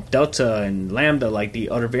 Delta and Lambda, like the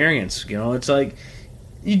other variants. It's like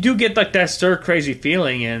you do get like that stir crazy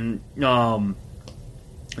feeling, and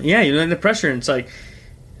the pressure. And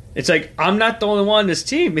it's like I'm not the only one in this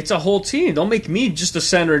team. It's a whole team. Don't make me just the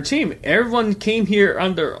center of the team. Everyone came here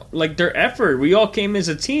under like their effort. We all came as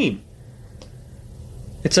a team.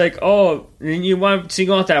 It's like, and you want to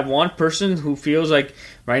single out that one person who feels like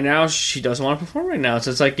right now she doesn't want to perform right now.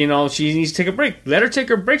 So it's like, she needs to take a break. Let her take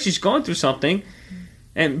her break. She's going through something,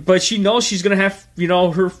 but she knows she's gonna have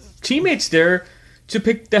her teammates there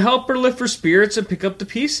to help her lift her spirits and pick up the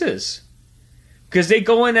pieces. Because they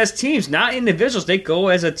go in as teams, not individuals. They go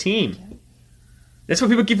as a team. That's what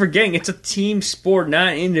people keep forgetting. It's a team sport, not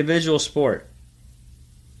an individual sport.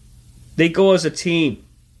 They go as a team,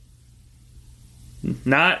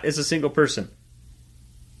 not as a single person.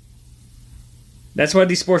 That's why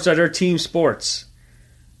these sports are team sports.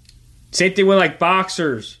 Same thing with like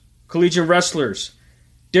boxers, collegiate wrestlers.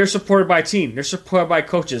 They're supported by a team. They're supported by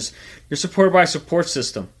coaches. They're supported by a support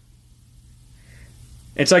system.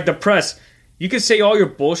 It's like the press. You can say all your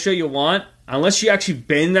bullshit you want. Unless you actually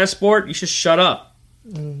been in that sport, you should shut up.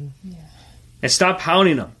 And stop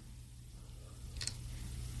hounding them.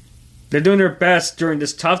 They're doing their best during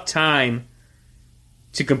this tough time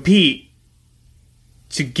to compete,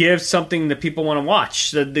 to give something that people want to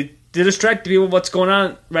watch, to distract people with what's going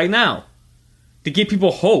on right now, to give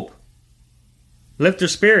people hope, lift their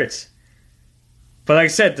spirits. But like I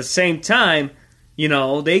said, at the same time,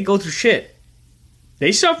 they go through shit.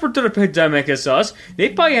 They suffered through the pandemic as us. They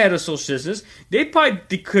probably had a social distance. They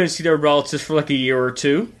couldn't see their relatives for like a year or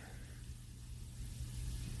two.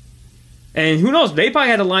 And who knows? They probably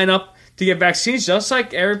had to line up to get vaccines just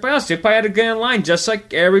like everybody else. They probably had to get in line just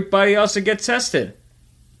like everybody else to get tested.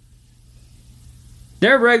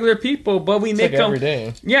 They're regular people, but we make them every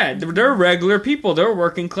day. Yeah, they're regular people. They're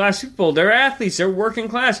working class people. They're athletes. They're working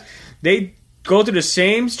class. They go through the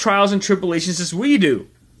same trials and tribulations as we do.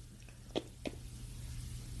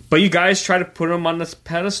 But you guys try to put them on this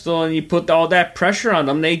pedestal, and you put all that pressure on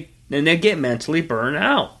them. They get mentally burned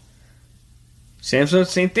out. Same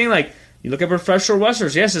thing. Like you look at professional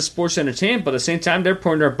wrestlers. Yes, it's sports entertainment, but at the same time, they're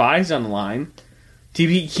putting their bodies on the line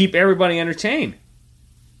to keep everybody entertained.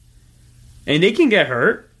 And they can get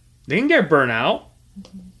hurt. They can get burnt out.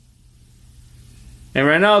 And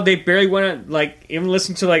right now, they barely want to, like, even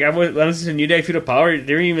listen to, like, I listened to New Day Feud of Power.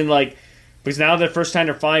 They're even, like, because now the first time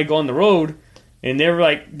they're finally going on the road, and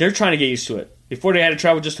they're trying to get used to it. Before they had to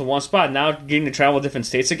travel just to one spot. Now getting to travel different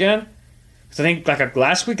states again. Because I think, like,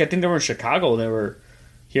 last week, I think they were in Chicago. They were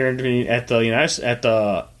here at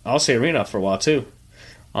the Allstate Arena for a while, too,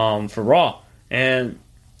 for Raw. And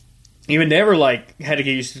even they were, like, had to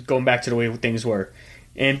get used to going back to the way things were.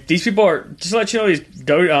 And these people are, just to let you know,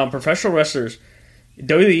 these professional wrestlers,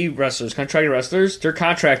 WWE wrestlers, contracted wrestlers, they're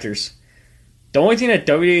contractors. The only thing that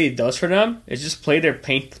WWE does for them is just play their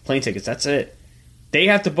plane tickets. That's it. They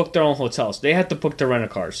have to book their own hotels. They have to book their rental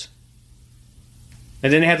cars.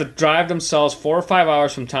 And then they have to drive themselves 4 or 5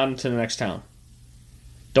 hours from town to the next town.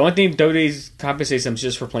 The only thing WWE compensates them is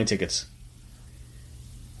just for plane tickets.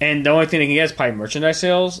 And the only thing they can get is probably merchandise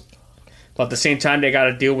sales. But at the same time, they got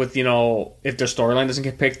to deal with, if their storyline doesn't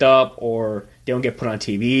get picked up or they don't get put on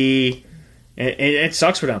TV. It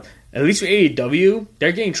sucks for them. At least with AEW,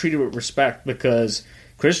 they're getting treated with respect because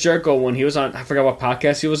Chris Jericho, when he was on, I forgot what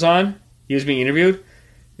podcast he was on, he was being interviewed,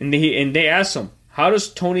 and they asked him, how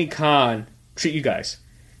does Tony Khan treat you guys?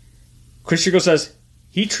 Chris Jericho says,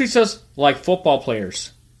 he treats us like football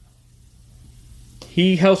players.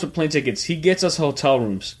 He helps with plane tickets. He gets us hotel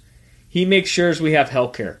rooms. He makes sure we have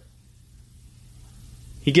health care.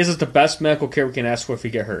 He gives us the best medical care we can ask for if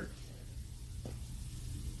we get hurt.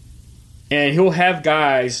 And he'll have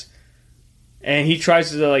guys, and he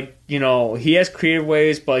tries to, he has creative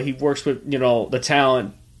ways, but he works with, the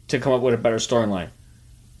talent to come up with a better storyline.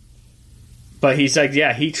 But he's like,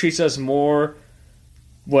 yeah, he treats us more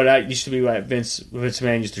what used to be what Vince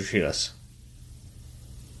McMahon used to treat us.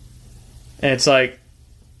 And it's like,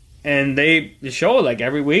 and they show like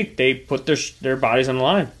every week they put their bodies on the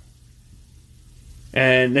line.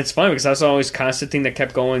 And it's funny because that's always a constant thing that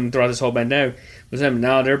kept going throughout this whole pandemic was them.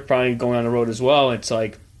 Now they're probably going on the road as well. It's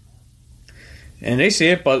like, and they see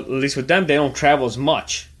it, but at least with them, they don't travel as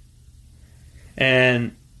much.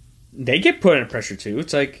 And they get put under pressure too.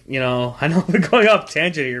 It's like, I know we're going off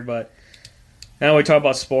tangent here, but now we talk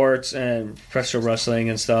about sports and professional wrestling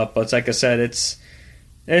and stuff. But it's like I said, it's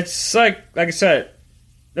like I said,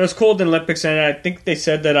 it was cool at the Olympics, and I think they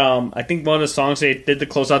said that I think one of the songs they did to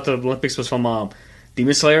close out the Olympics was from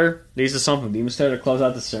Demon Slayer. They used a song from Demon Slayer to close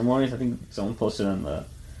out the ceremonies. I think someone posted on the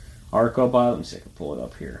article about it. Let me see if I can pull it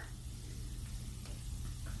up here.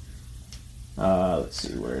 Let's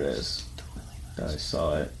see where it is. I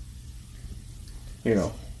saw it. Here you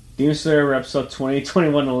go. Demon Slayer episode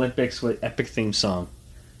 2021 Olympics with epic theme song.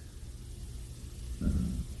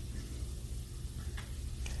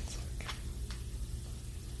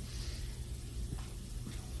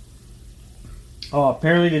 Oh,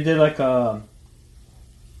 apparently they did like a...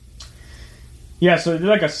 Yeah, so they did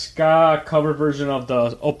like a ska cover version of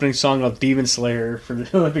the opening song of Demon Slayer for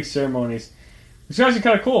the Olympic ceremonies. Which is actually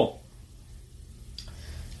kind of cool.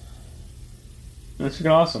 That's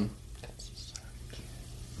freaking awesome.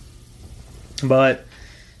 But,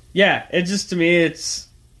 yeah, it just, to me, it's,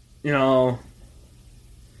 I know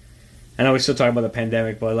we still talk about the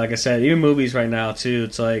pandemic, but like I said, even movies right now, too,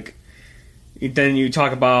 it's like, then you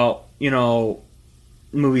talk about,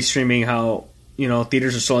 movie streaming, how,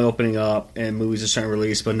 theaters are slowly opening up and movies are starting to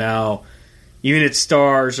release, but now even its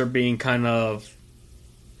stars are being treated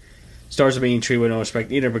with no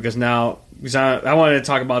respect either, because now, I wanted to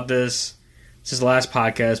talk about this is the last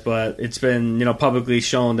podcast, but it's been, publicly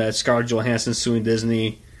shown that Scarlett Johansson is suing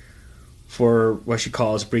Disney for what she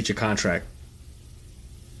calls breach of contract.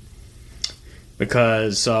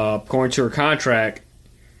 Because, according to her contract,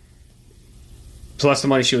 plus the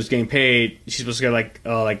money she was getting paid, she's supposed to get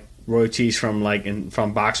like royalties from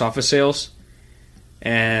box office sales.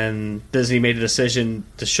 And Disney made a decision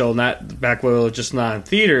to show that back when it was just not in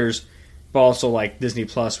theaters, but also like Disney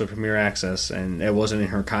Plus with Premier Access, and it wasn't in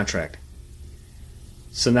her contract.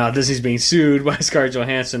 So now Disney's being sued by Scarlett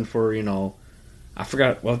Johansson for, I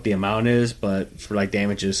forgot what the amount is, but for like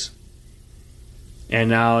damages. And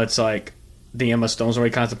now it's like the Emma Stone's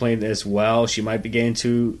already contemplating as well. She might be getting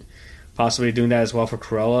to possibly doing that as well for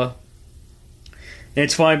Cruella. And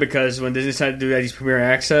it's funny because when Disney decided to do that, these Premier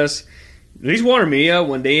Access, at least Warner Media,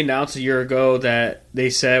 when they announced a year ago that they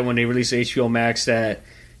said when they released HBO Max that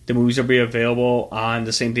the movies will be available on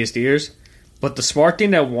the same day as theaters. But the smart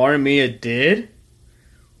thing that Warner Media did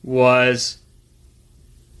was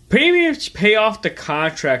pretty much pay off the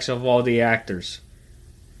contracts of all the actors.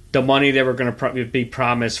 The money they were going to be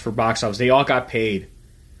promised for box office. They all got paid.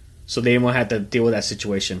 So they won't have to deal with that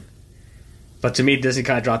situation. But to me, Disney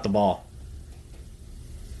kind of dropped the ball.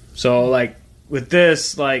 So, like, with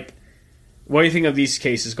this, like, what do you think of these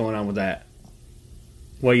cases going on with that?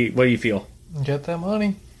 What do you feel? Get that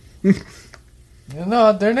money.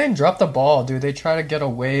 No, they didn't drop the ball, dude. They try to get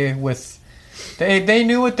away with... They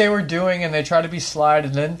knew what they were doing, and they tried to be sly,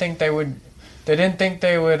 and didn't think they would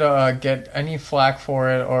get any flack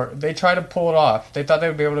for it, or they tried to pull it off. They thought they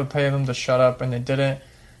would be able to pay them to shut up, and they didn't.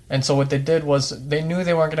 And so what they did was they knew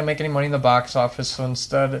they weren't going to make any money in the box office, so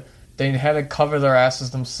instead they had to cover their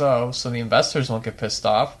asses themselves so the investors won't get pissed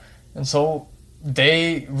off. And so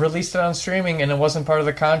they released it on streaming, and it wasn't part of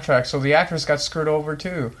the contract, so the actors got screwed over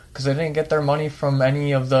too because they didn't get their money from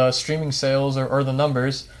any of the streaming sales or the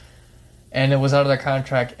numbers. And it was out of their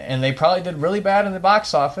contract, and they probably did really bad in the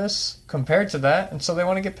box office compared to that, and so they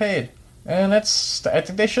want to get paid. And I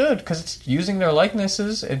think they should, because it's using their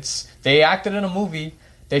likenesses. They acted in a movie.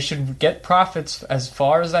 They should get profits as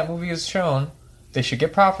far as that movie is shown. They should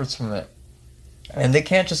get profits from it. And they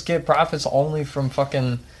can't just get profits only from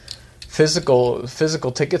fucking physical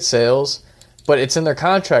ticket sales, but it's in their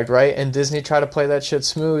contract, right? And Disney tried to play that shit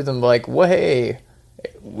smooth and like, well, hey,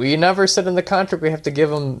 we never said in the contract we have to give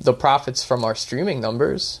them the profits from our streaming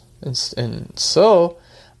numbers. And so,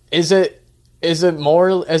 is it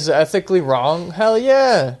ethically wrong? Hell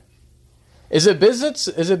yeah. Is it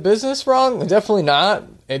business wrong? Definitely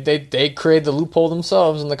not. They created the loophole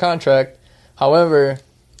themselves in the contract. However,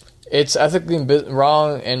 it's ethically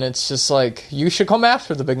wrong, and it's just like, you should come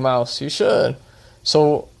after the big mouse. You should.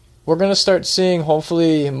 So we're going to start seeing,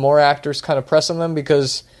 hopefully, more actors kind of press on them,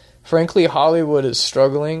 because frankly, Hollywood is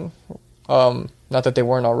struggling. Not that they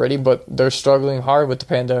weren't already, but they're struggling hard with the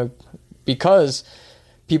pandemic because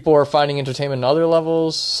people are finding entertainment on other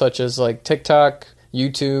levels, such as like TikTok,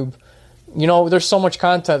 YouTube. There's so much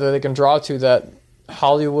content that they can draw to that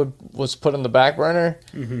Hollywood was put on the back burner.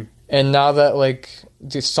 And now that, like,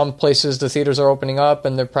 some places, the theaters are opening up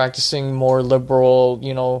and they're practicing more liberal,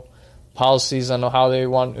 you know, policies on how they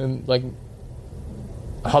want, like,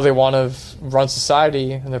 how they want to run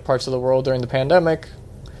society in their parts of the world during the pandemic.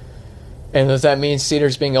 And if that means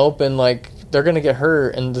theaters being open, like, they're going to get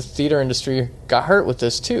hurt, and the theater industry got hurt with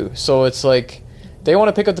this too. So it's like they want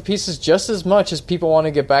to pick up the pieces just as much as people want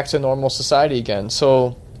to get back to normal society again.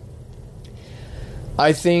 So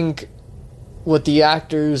I think with the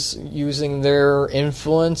actors using their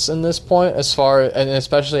influence in this point, as far, and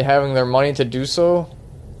especially having their money to do so,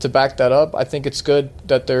 to back that up, I think it's good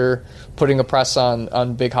that they're putting a press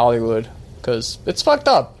on big Hollywood, because it's fucked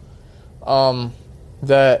up.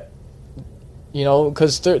 That, you know,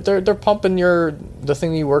 because they're pumping the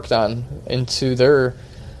thing you worked on into their.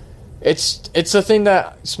 It's a thing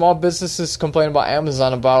that small businesses complain about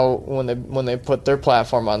Amazon about when they put their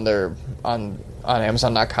platform on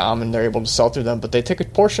Amazon.com and they're able to sell through them, but they take a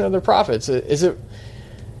portion of their profits. Does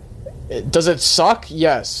it suck?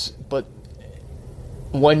 Yes, but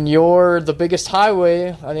when you're the biggest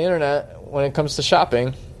highway on the internet when it comes to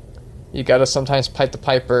shopping, you gotta sometimes pipe the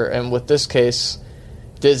piper. And with this case,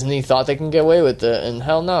 Disney thought they can get away with it, and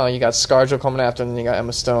hell no, you got ScarJo coming after them, and you got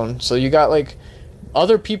Emma Stone. So you got, like,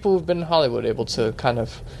 other people who've been in Hollywood able to kind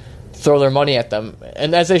of throw their money at them,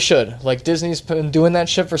 and as they should. Like, Disney's been doing that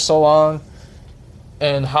shit for so long,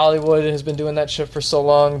 and Hollywood has been doing that shit for so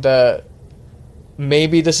long, that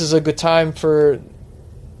maybe this is a good time for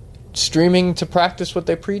streaming to practice what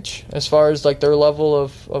they preach, as far as, like, their level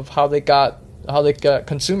of how they got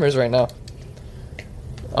consumers right now.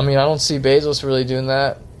 I mean, I don't see Bezos really doing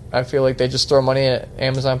that. I feel like they just throw money at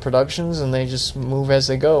Amazon Productions and they just move as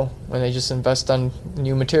they go, and they just invest on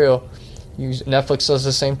new material. Netflix does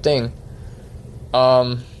the same thing.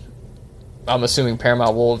 I'm assuming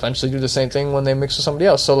Paramount will eventually do the same thing when they mix with somebody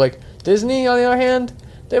else. So, like, Disney, on the other hand,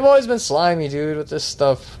 they've always been slimy, dude, with this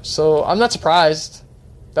stuff. So I'm not surprised.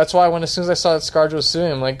 That's why as soon as I saw that ScarJo was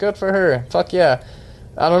suing, I'm like, good for her. Fuck yeah.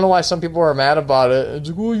 I don't know why some people are mad about it. It's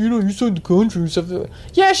like, well, you know, you signed the contract and stuff.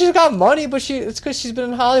 Yeah, she's got money, but it's because she's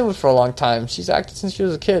been in Hollywood for a long time. She's acted since she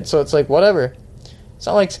was a kid, so it's like, whatever. It's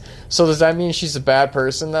not like... So does that mean she's a bad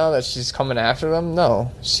person now, that she's coming after them?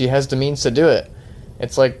 No. She has the means to do it.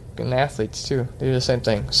 It's like in athletes, too. They do the same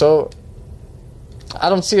thing. So, I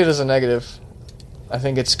don't see it as a negative. I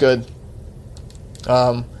think it's good.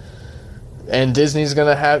 And Disney's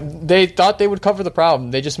gonna have... They thought they would cover the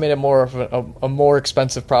problem. They just made it more of a more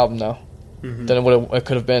expensive problem now than it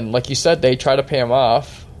could have been. Like you said, they try to pay him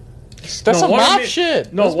off. That's some mob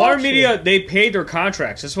shit. No, WarnerMedia, they paid their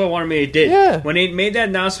contracts. That's what WarnerMedia did. Yeah. When they made that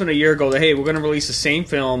announcement a year ago that, hey, we're going to release the same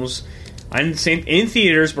films in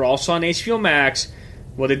theaters, but also on HBO Max,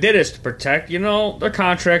 what they did is to protect, you know, their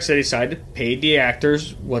contracts. They decided to pay the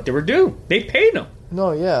actors what they were due. They paid them.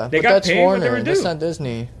 No, yeah. They but got that's paid Warner. what they were due. That's not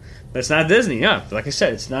Disney. That's not Disney, yeah. Like I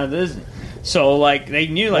said, it's not Disney. So, like, they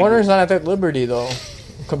knew, like... Warner's not at that liberty, though.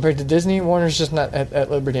 Compared to Disney, Warner's just not at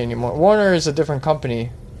liberty anymore. Warner is a different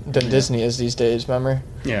company than Disney is these days, remember?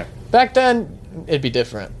 Yeah. Back then, it'd be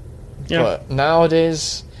different. Yeah. But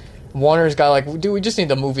nowadays, Warner's got, like, dude, we just need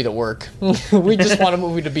the movie to work. We just want a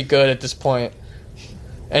movie to be good at this point.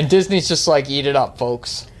 And Disney's just like, eat it up,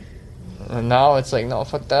 folks. And now it's like, no,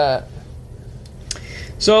 fuck that.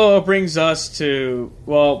 So it brings us to,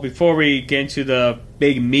 well, before we get into the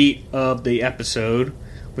big meat of the episode,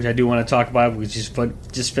 which I do want to talk about, we just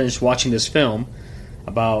finished watching this film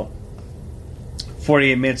about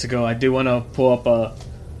 48 minutes ago. I do want to pull up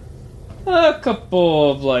a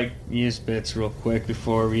couple of, like, news bits real quick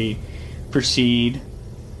before we proceed.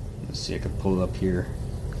 Let's see, I can pull it up here.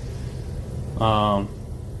 Here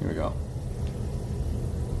we go.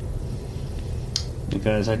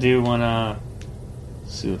 Because I do want to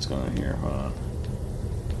see what's going on here. Hold on.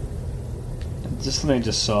 Just something I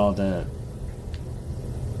just saw that.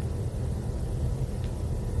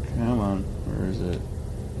 Come on, where is it?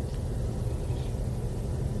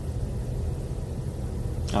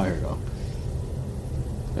 Oh, here we go.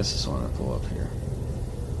 This is the one I pull up here.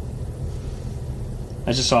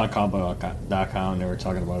 I just saw it on combo.com and they were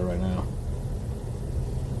talking about it right now.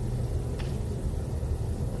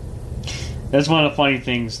 That's one of the funny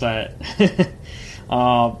things that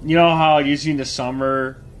you know how usually in the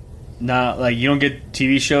summer, not like you don't get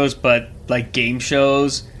TV shows, but like game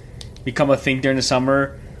shows become a thing during the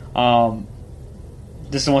summer.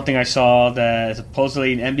 This is one thing I saw that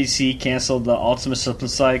supposedly NBC canceled the Ultimate Slip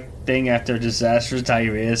and Slide thing after a disastrous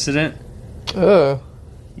diarrhea incident. Ugh.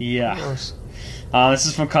 Yeah. This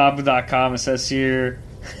is from Kabu.com. It says here,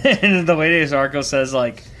 and the way this article says,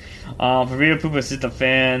 like, for Vito Pupa is the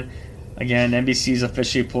fan. Again, NBC is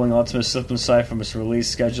officially pulling Ultimate Slip Inside from its release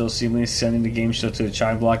schedule, seemingly sending the game show to the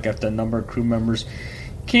chopping block after a number of crew members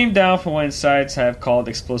came down from what insides have called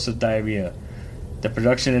explosive diarrhea. The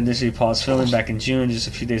production initially paused filming back in June, just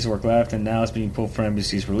a few days of work left, and now it's being pulled from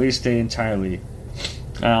NBC's release date entirely.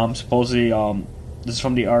 Supposedly, this is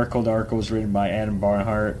from the article. The article was written by Adam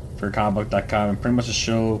Barnhart for comicbook.com, and pretty much the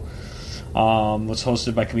show was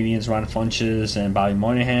hosted by comedians Ron Funches and Bobby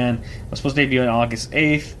Moynihan. It was supposed to debut on August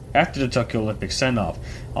 8th after the Tokyo Olympics send-off.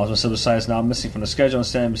 Ultimate Slip Inside is now missing from the schedule.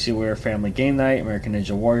 Instead, NBC will air Family Game Night, American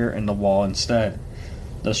Ninja Warrior, and The Wall instead.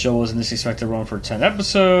 The show was initially expected to run for 10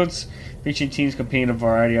 episodes, featuring teams competing in a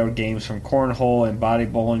variety of games from cornhole and body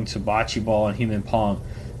bowling to bocce ball and human pong.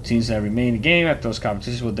 Teams that remain in the game after those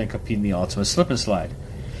competitions would then compete in the Ultimate Slip and Slide.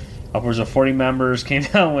 Upwards of 40 members came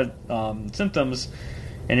down with symptoms,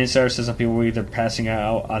 and Insider says some people were either passing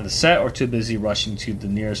out on the set or too busy rushing to the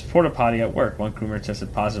nearest porta potty at work. One crew member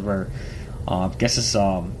tested positive for, I guess it's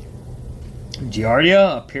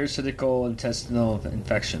Giardia, a parasitical intestinal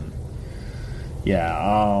infection.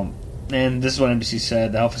 Yeah, and this is what NBC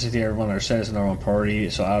said. The health and safety of everyone on our set is the number one priority,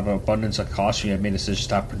 so out of an abundance of caution, we have made a decision to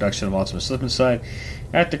stop production of Ultimate Slip Inside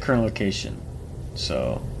at the current location.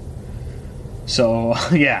 So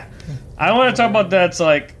yeah. I want to talk about that. It's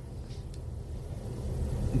like,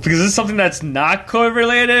 because this is something that's not COVID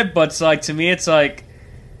related, but it's like, to me, it's like,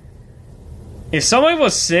 if somebody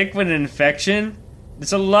was sick with an infection,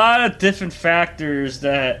 there's a lot of different factors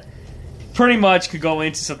that pretty much could go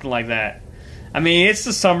into something like that. I mean, it's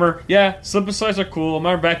the summer. Yeah, slip and slides are cool. I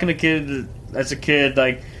remember back as a kid,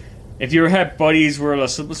 like, if you ever had buddies who were on a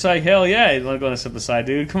slip and slide, hell yeah, you want to go on a slip and slide,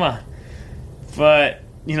 dude. Come on. But,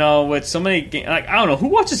 you know, with so many, like, I don't know, who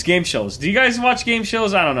watches game shows? Do you guys watch game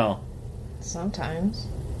shows? I don't know. Sometimes.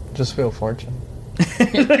 Just Wheel of Fortune.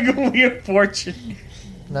 Like a Wheel of Fortune.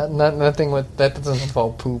 Nothing with that doesn't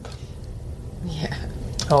involve poop. Yeah.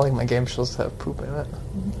 I don't like my game shows to have poop in it.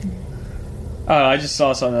 Oh, I just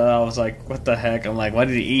saw something that I was like, what the heck? I'm like, what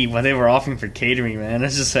did he eat? What they were offering for catering, man?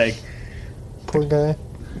 It's just like, poor guy.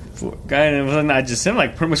 And it was not just him,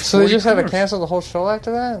 like pretty much. So they just had to cancel the whole show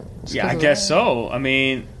after that? Yeah, I guess so. I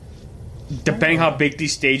mean, depending how big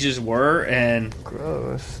these stages were, and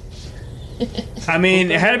gross. I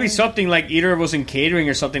mean, it had to be something like either it was in catering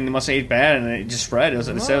or something. They must have ate bad, and it just spread. It was.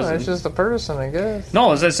 It's just a person, I guess.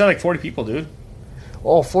 No, it said like 40 people, dude.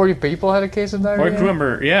 Oh, 40 people had a case of diarrhea? 40 crew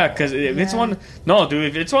member, yeah, because if it's one... No, dude,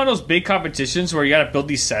 if it's one of those big competitions where you got to build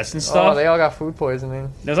these sets and stuff... Oh, they all got food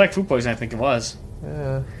poisoning. There's like food poisoning, I think it was.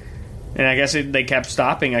 Yeah. And I guess they kept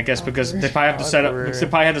stopping, I guess, because they probably have to set up... Because they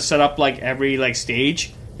probably had to set up, like, every, like,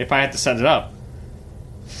 stage. They probably had to set it up.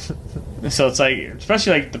 So it's like...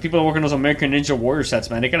 Especially, like, the people working on those American Ninja Warrior sets,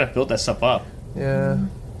 man, they got to build that stuff up. Yeah.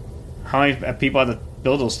 How many people had to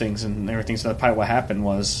build those things and everything? So that's probably what happened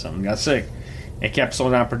was someone got sick. It kept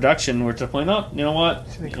slowing down production. We're to the point, oh, you know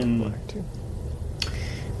what? And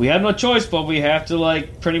we have no choice, but we have to,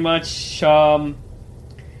 like, pretty much stop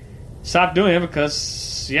doing it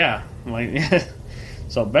because, yeah. Like,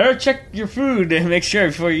 so better check your food and make sure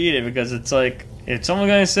before you eat it, because it's like, if someone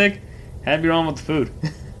got sick, had to be wrong with the food.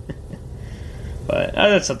 But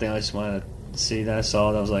that's something I just wanted to see that I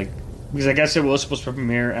saw. That was like, because I guess it was supposed to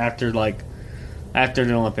premiere after the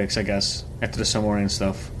Olympics, I guess, after the Summer and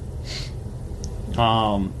stuff.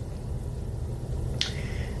 And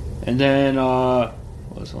then,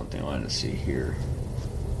 what was one thing I wanted to see here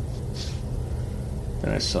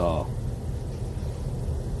that I saw?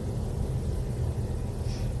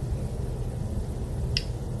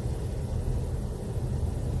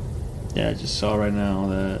 Yeah, I just saw right now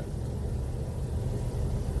that,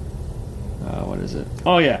 what is it?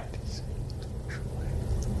 Oh, yeah.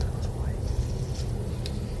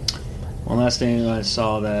 One last thing I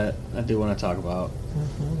saw that I do want to talk about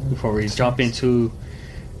before we jump into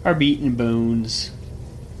our meat and bones.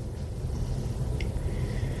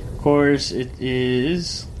 Of course, it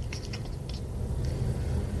is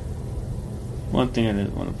one thing I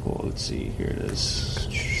didn't want to pull. Let's see. Here it is.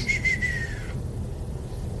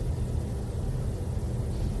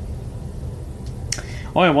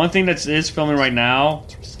 Oh, yeah, one thing that is filming right now,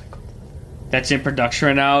 that's in production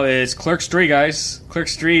right now, is Clerks 3, guys.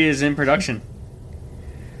 Clerks 3 is in production.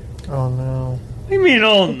 Oh, no. What do you mean,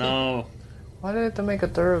 oh, no? Why did they have to make a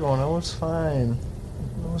third one? It was fine.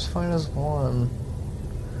 It was fine as one.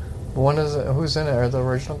 But when is it? Who's in it? Are the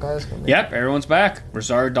original guys going to be? Yep, everyone's back.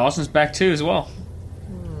 Rosario Dawson's back, too, as well.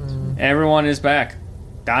 Everyone is back.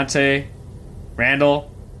 Dante,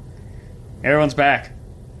 Randall, everyone's back.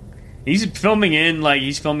 He's filming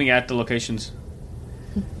he's filming at the locations.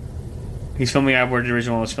 He's filming at where the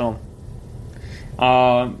original one was filmed.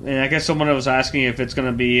 And I guess someone was asking if it's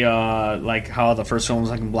going to be like how the first film was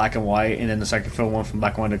like in black and white, and then the second film went from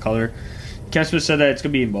black and white to color. Kevin Smith said that it's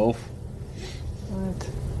going to be in both. What?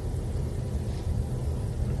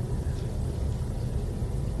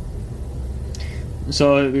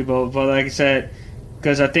 So it'll be both. But like I said,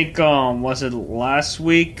 because I think was it last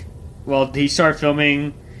week? Well, he started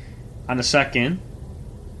filming on the 2nd.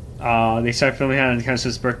 They started filming on Kevin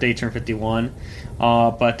Smith's birthday. He turned 51.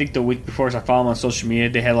 But I think the week before, as I follow him on social media,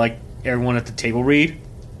 they had like everyone at the table read.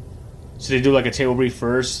 So they do like a table read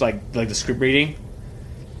first, like the script reading.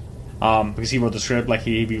 Because he wrote the script, like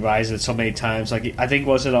he revised it so many times. Like I think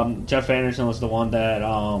was it Jeff Anderson was the one that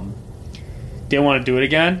didn't want to do it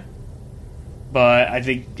again. But I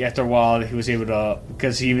think after a while he was able to,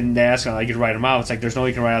 because he even asked him, like, you could write him out. It's like there's no way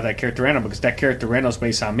you can write out that character Randall because that character Randall's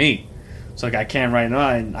based on me. So like I can't write it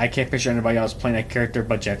out, and I can't picture anybody else playing that character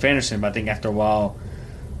but Jeff Anderson. But I think after a while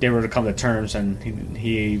they were to come to terms, and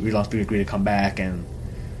he reluctantly agreed to come back and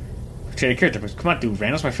create a character. But come on, dude,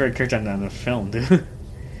 Randall's my favorite character on the film, dude.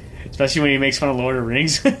 Especially when he makes fun of Lord of the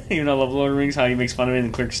Rings. Even though I love Lord of the Rings, how he makes fun of it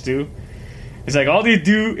in Clerks 2. It's like all they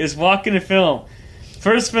do is walk in the film.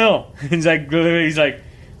 First film, he's like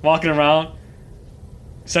walking around.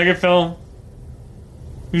 Second film,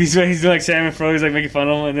 he's doing like Sam Frodo, he's like making fun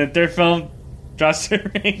of him. And then third film, drops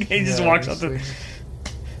the ring. He just walks up to.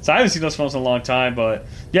 So I haven't seen those films in a long time, but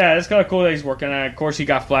yeah, it's kind of cool that he's working on it. Of course, he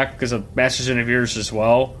got flack because of Masters and Interviewers as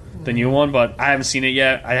well, the new one. But I haven't seen it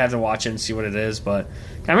yet. I have to watch it and see what it is. But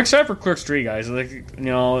I'm excited for Clerks 3, guys. Like, you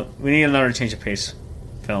know, we need another change of pace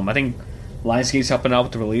film. I think Lionsgate's helping out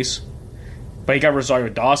with the release. But you got Rosario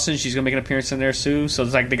Dawson. She's going to make an appearance in there, too. So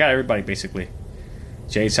it's like they got everybody, basically.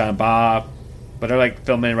 Jay, Silent Bob. But they're like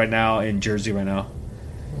filming right now in Jersey right now.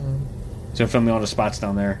 So they're filming all the spots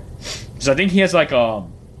down there. So I think he has like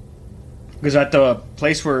because at the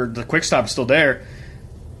place where the Quick Stop is still there,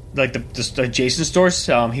 like the Jason stores,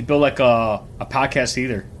 he built like a podcast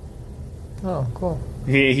theater. Oh, cool.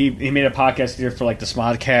 He made a podcast theater for like the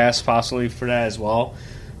Smodcast, possibly for that as well.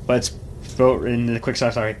 But it's built in the Quick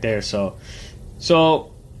Stop right there, so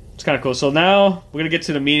it's kind of cool. So now we're gonna get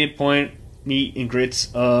to the meet and grits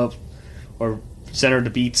of, or center of the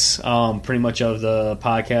beats, pretty much of the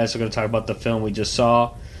podcast. We're gonna talk about the film we just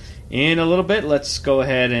saw in a little bit. Let's go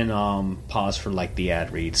ahead and pause for like the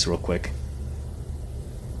ad reads real quick.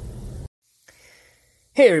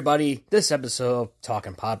 Hey everybody, this episode of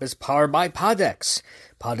Talking Pop is powered by Poddex.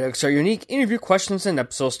 Poddex are unique interview questions and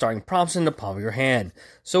episodes starting prompts in the palm of your hand.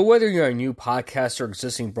 So whether you're a new podcaster or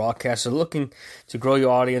existing broadcaster looking to grow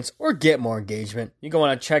your audience or get more engagement, you're going to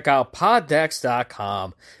want to check out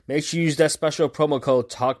poddex.com. Make sure you use that special promo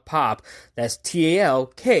code TALKPOP, that's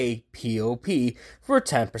TALKPOP, for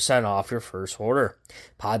 10% off your first order.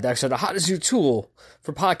 Poddex are the hottest new tool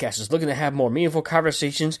for podcasters looking to have more meaningful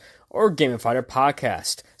conversations or gamify their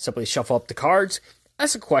podcast. Simply shuffle up the cards,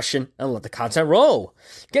 ask a question, and let the content roll.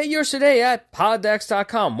 Get yours today at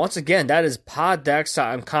poddex.com. Once again, that is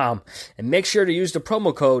poddex.com. And make sure to use the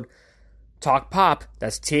promo code TALKPOP,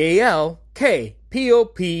 that's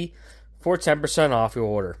TALKPOP, for 10% off your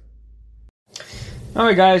order.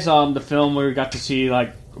 Alright guys, the film we got to see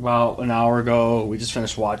like about an hour ago, we just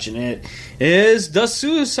finished watching it, is The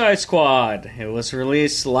Suicide Squad. It was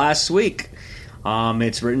released last week.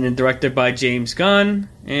 It's written and directed by James Gunn,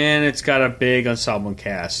 and it's got a big ensemble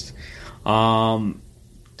cast.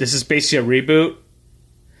 This is basically a reboot,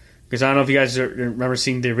 because I don't know if you guys remember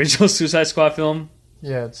seeing the original Suicide Squad film.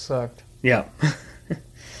 Yeah, it sucked. Yeah.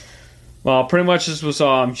 Well, pretty much this was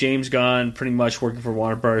James Gunn pretty much working for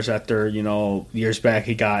Warner Bros. After, years back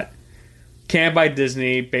he got canned by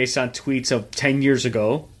Disney based on tweets of 10 years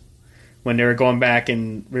ago when they were going back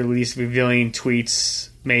and revealing tweets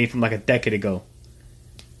made from like a decade ago.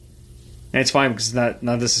 And it's fine because none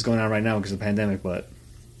of this is going on right now because of the pandemic, but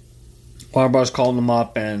Warner Bros. Called him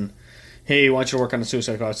up and, hey, I want you to work on the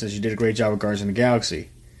Suicide Squad since you did a great job with Guardians of the Galaxy.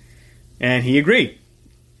 And he agreed.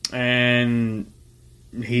 And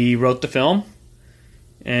he wrote the film.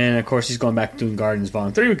 And, of course, he's going back to doing Guardians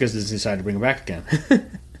Volume 3 because Disney decided to bring him back again.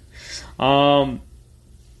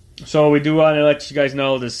 So we do want to let you guys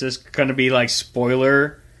know this is going to be like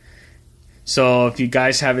spoiler. So if you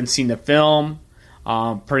guys haven't seen the film,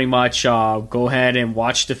 pretty much go ahead and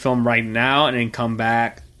watch the film right now and then come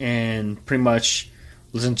back and pretty much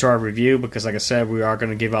listen to our review, because like I said, we are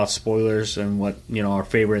going to give out spoilers and what, our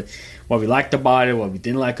favorite, what we liked about it, what we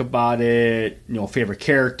didn't like about it, favorite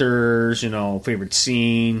characters, favorite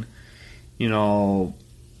scene,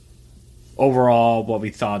 overall what we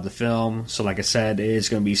thought of the film. So like I said, it is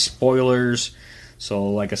going to be spoilers. So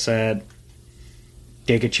like I said,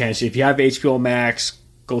 take a chance. If you have HBO Max,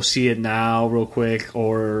 go see it now real quick,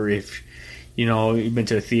 or if you've been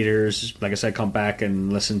to the theaters, like I said, come back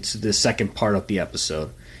and listen to the second part of the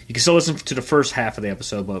episode. You can still listen to the first half of the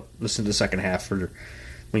episode, but listen to the second half for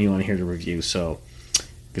when you want to hear the review. So,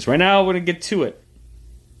 because right now we're going to get to it.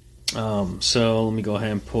 So let me go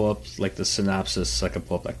ahead and pull up like the synopsis so I can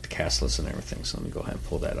pull up like the cast list and everything. So let me go ahead and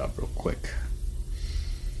pull that up real quick.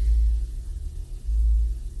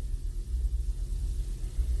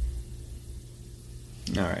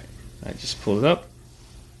 Alright, I just pulled it up.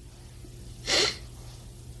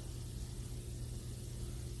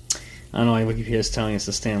 I don't know why Wikipedia is telling us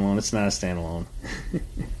a standalone. It's not a standalone.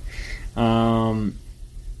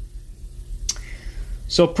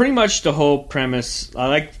 So pretty much the whole premise,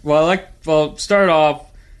 start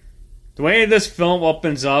off, the way this film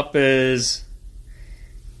opens up is,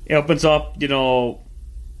 it opens up,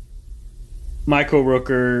 Michael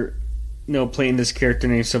Rooker, playing this character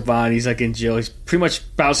named Savant. He's like in jail. He's pretty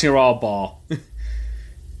much bouncing a raw ball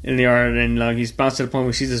in the yard, and he's bouncing to the point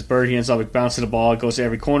where he sees this bird. He ends up like bouncing the ball. It goes to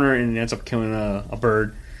every corner and ends up killing a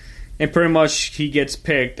bird. And pretty much he gets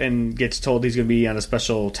picked and gets told he's going to be on a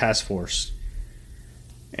special task force.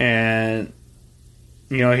 And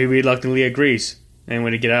he reluctantly agrees and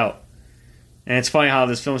when to get out. And it's funny how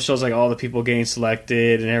this film shows like all the people getting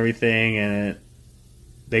selected and everything, and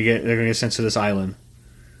they're going to get sent to this island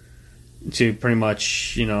to pretty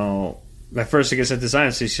much, at first they get sent to this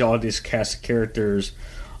island, so you see all these cast of characters,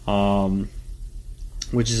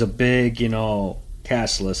 which is a big,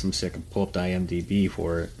 cast list. Let me see if I can pull up the IMDb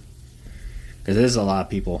for it, because there's a lot of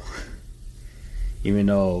people. Even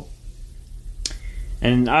though,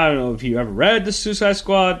 and I don't know if you ever read the Suicide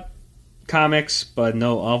Squad comics, but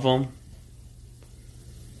know of them.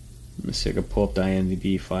 Let me see if I can pull up the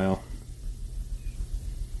IMDb file.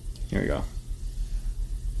 Here we go.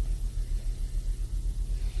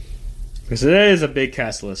 Because it is a big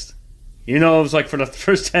cast list. It was like for the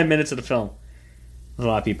first 10 minutes of the film. There's a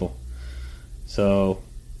lot of people. So,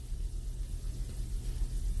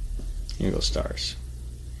 here go stars.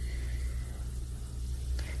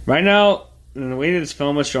 Right now, the way that this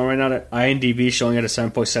film is showing right now, that IMDb is showing it a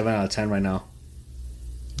 7.7 out of 10 right now.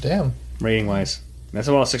 Damn. Rating wise. That's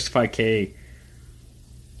about 65K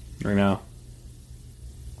right now.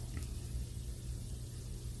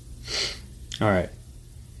 Alright.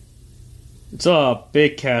 It's a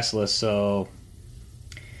big cast list, so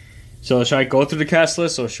should I go through the cast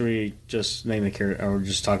list, or should we just name the character, or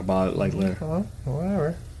just talk about it like later?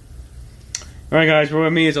 Whatever. Alright guys,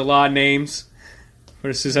 with me is a lot of names for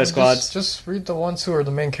the Suicide Squad. Just read the ones who are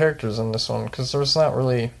the main characters in this one, because there's not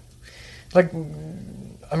really,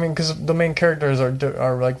 because the main characters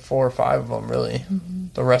are like 4 or 5 of them, really. Mm-hmm.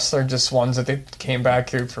 The rest are just ones that they came back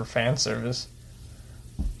here for fan service.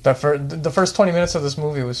 The first 20 minutes of this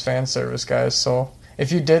movie was fan service, guys. So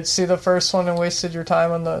if you did see the first one and wasted your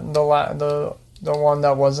time on the one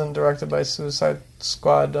that wasn't directed by Suicide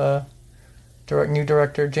Squad new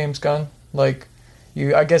director James Gunn,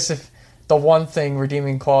 I guess if the one thing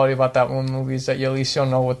redeeming quality about that one movie is that at least you'll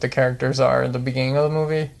know what the characters are in the beginning of the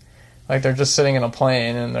movie. Like, they're just sitting in a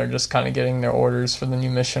plane and they're just kind of getting their orders for the new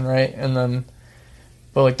mission, right? And then,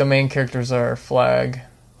 but the main characters are Flag,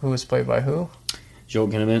 who was played by who? Joel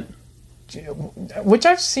Kinnaman. Which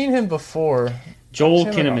I've seen him before. Joel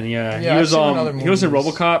Kinnaman, yeah. He was in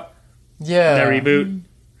RoboCop. Yeah. That reboot.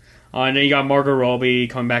 And then you got Margot Robbie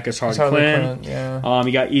coming back as Harley Quinn. Yeah.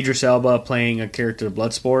 You got Idris Elba playing a character of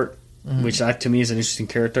Bloodsport, which to me is an interesting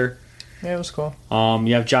character. Yeah, it was cool.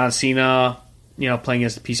 You have John Cena, playing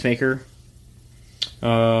as the Peacemaker.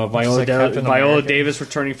 Viola Davis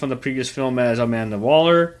returning from the previous film as Amanda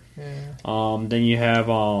Waller. Yeah. Then you have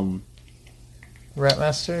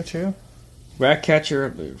Ratmaster too. Ratcatcher.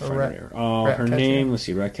 Ratcatcher. Her name. Let's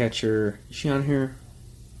see. Ratcatcher. Is she on here?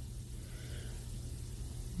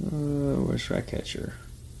 Where's Ratcatcher?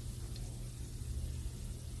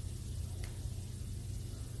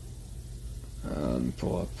 Let me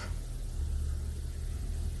pull up.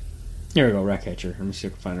 Here we go. Ratcatcher. Let me see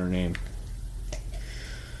if I can find her name.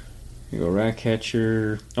 Here we go.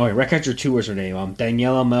 Ratcatcher. Oh, wait. Ratcatcher 2 was her name.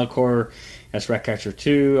 Daniela Melchior as Ratcatcher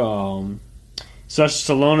 2.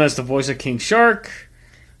 Sylvester Stallone as the voice of King Shark.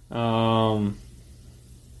 Keep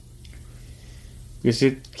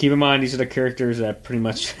in mind, these are the characters that pretty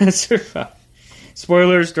much survive.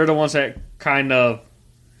 Spoilers, they're the ones that kind of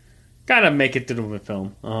make it through the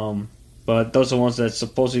film. But those are the ones that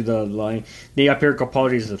supposedly the line. You got Pierre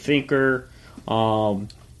Capaldi as the Thinker. You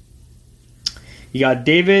got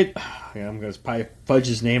David. I'm going to probably fudge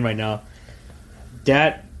his name right now.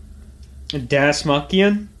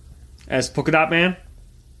 Dasmakian as Polka Dot Man.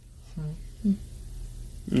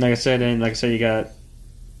 Like I said, you got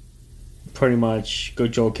pretty much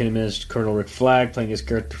Joel Kinnaman as Colonel Rick Flag, playing his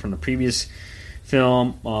character from the previous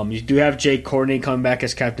film. You do have Jay Courtney coming back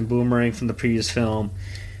as Captain Boomerang from the previous film,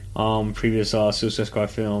 Suicide Squad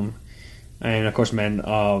film. And of course,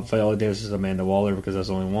 Viola Davis is Amanda Waller because that's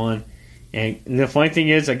the only one. And the funny thing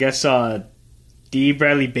is, I guess D.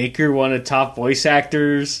 Bradley Baker, one of the top voice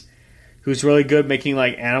actors, who's really good making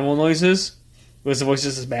like animal noises, was the voice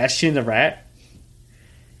of Sebastian the rat.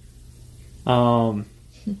 And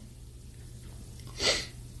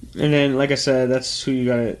then, like I said, that's who you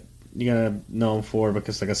gotta know him for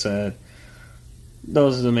because, like I said,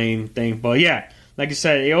 those are the main thing. But yeah, like I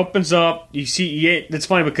said, it opens up. You see, it's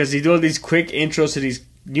funny because they do all these quick intros to these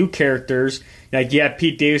new characters. Like,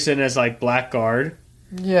 Pete Davidson as like Blackguard.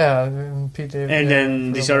 Yeah, Pete Davidson. And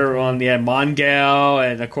then these other one, Mongal,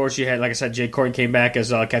 and of course you had, like I said, Jay Courtney came back as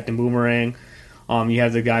Captain Boomerang. You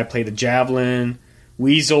have the guy play the Javelin,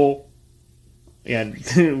 Weasel. Yeah,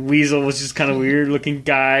 Weasel was just kind of weird looking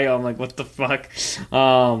guy. I'm like, what the fuck?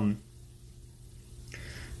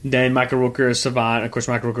 Then Michael Rooker is Savant. Of course,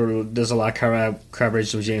 Michael Rooker does a lot of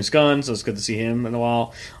collaboration with James Gunn, so it's good to see him in a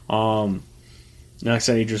while. Like I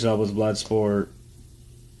said, Idris Elba's Bloodsport.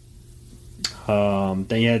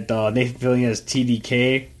 Then you had Nathan Fillion as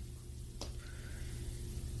TDK.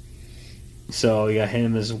 So you got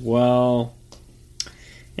him as well.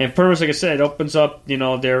 And pretty much, like I said, it opens up,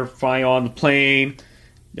 they're flying on the plane.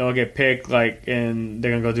 They'll get picked, and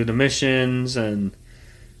they're going to go do the missions. And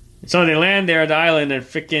so they land there at the island, and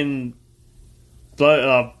freaking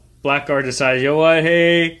Blackguard decides, you know what,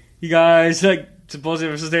 hey, you guys,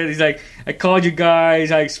 supposedly he's like, I called you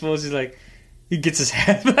guys, I exposed, he gets his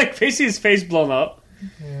head, basically his face blown up.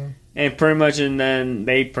 Yeah. And then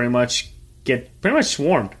they pretty much get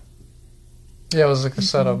swarmed. Yeah, it was like a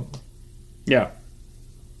setup. Yeah.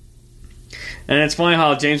 And it's funny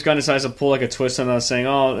how James Gunn decides to pull a twist on us saying,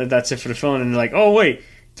 oh, that's it for the film. And they're like, oh, wait,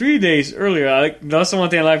 3 days earlier. That's the one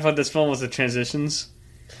thing I liked about this film was the transitions.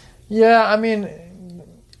 Yeah, I mean,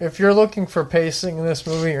 if you're looking for pacing in this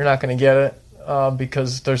movie, you're not going to get it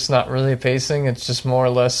because there's not really a pacing. It's just more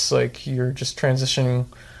or less you're just transitioning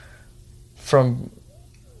from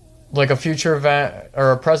a future event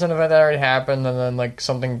or a present event that already happened and then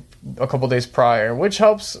something a couple days prior, which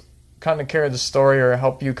helps kind of carry the story or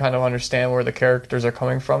help you kind of understand where the characters are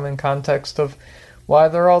coming from in context of why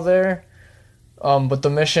they're all there. But the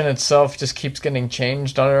mission itself just keeps getting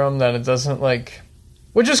changed under them, that it doesn't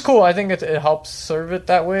which is cool. I think it helps serve it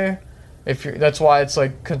that way. That's why it's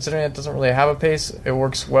considering it doesn't really have a pace, it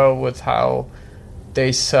works well with how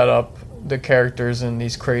they set up the characters in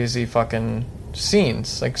these crazy fucking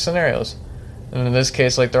scenes, scenarios. And in this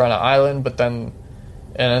case, they're on an island, but then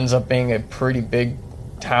it ends up being a pretty big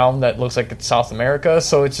town that looks like it's South America,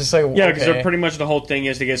 so it's just because they're pretty much the whole thing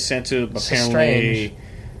is to get sent to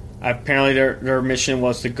apparently their mission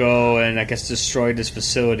was to go and I guess destroy this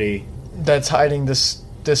facility that's hiding this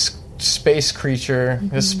space creature,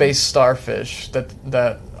 this space starfish that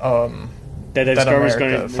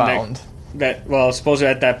America found. Supposedly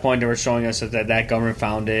at that point they were showing us that government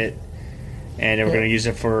found it and they were going to use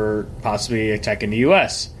it for possibly attacking the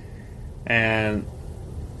U.S. And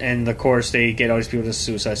of course, they get all these people to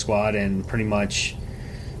Suicide Squad and pretty much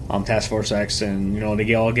Task Force X, and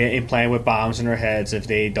they all get implanted with bombs in their heads. If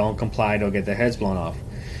they don't comply, they'll get their heads blown off.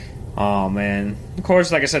 And of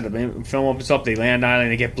course, like I said, the film opens up. They land on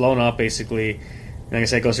island, they get blown up. Basically, like I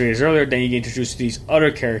said, it goes 3 days earlier. Then you get introduced to these other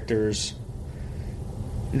characters.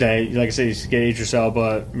 That, like I said, you get Idris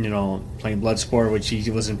Elba, playing Bloodsport, which he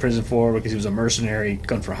was in prison for because he was a mercenary,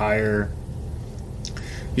 gun for hire.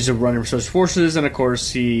 He's a runner for special forces, and of course,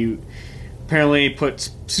 he apparently put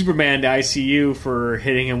Superman in the ICU for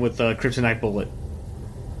hitting him with a kryptonite bullet.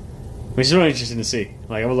 Which is really interesting to see.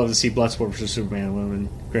 I would love to see Bloodsport versus Superman. It would have been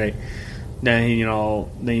great. Then,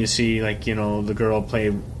 then you see, the girl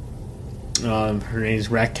play. Her name's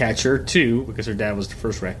Ratcatcher 2, because her dad was the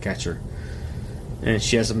first Ratcatcher. And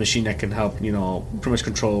she has a machine that can help, pretty much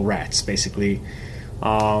control rats, basically.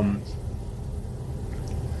 Then,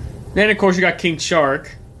 of course, you got King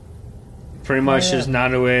Shark. Pretty much is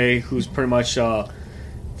Nanaue, who's pretty much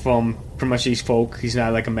from pretty much these folk. He's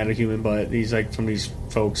not a metahuman, but he's from these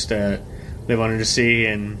folks that live under the sea,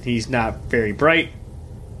 and he's not very bright,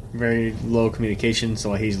 very low communication,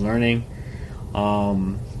 so he's learning.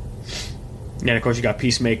 And of course you got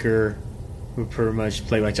Peacemaker, who pretty much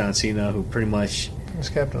played by John Cena, who pretty much it's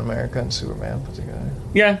Captain America and Superman put together.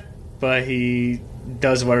 Yeah, but he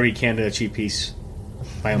does whatever he can to achieve peace.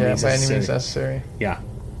 By any means necessary. Yeah.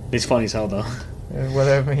 It's funny as hell, though.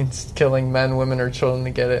 Whatever means killing men, women, or children to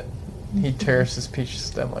get it. he terraces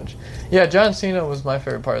Peach that much. Yeah, John Cena was my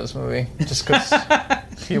favorite part of this movie, just because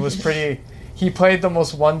he was pretty. He played the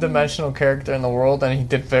most one-dimensional character in the world, and he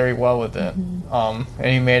did very well with it. And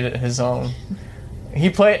he made it his own.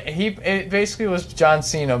 It basically was John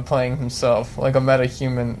Cena playing himself, like a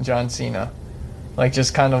meta-human John Cena, like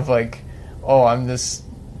just kind of like, oh, I'm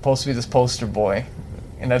supposed to be this poster boy,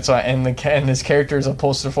 and that's why. And his character is a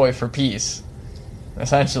poster boy for peace,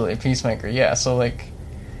 essentially, Peacemaker. Yeah, so like,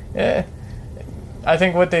 I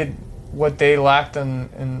think what they lacked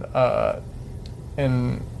in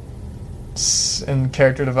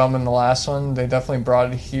character development in the last one, they definitely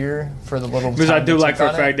brought it here for the little. Because I time do they like took for a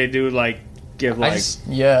on fact it. they do like give like.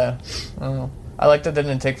 I don't know. I like that they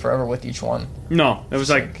didn't take forever with each one. No, it was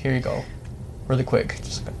like Here you go, really quick,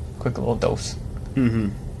 just a quick little dose. mm-hmm.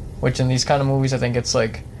 Which in these kind of movies, I think it's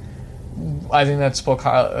like, I think that spoke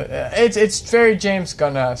it's very James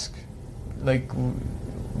Gunn-esque. Like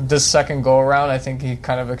this second go around, I think he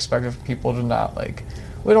kind of expected people to not like.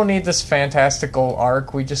 We don't need this fantastical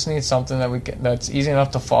arc. We just need something that's easy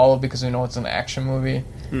enough to follow because we know it's an action movie,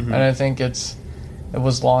 and I think it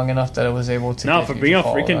was long enough that it was able to. No, get for you being to a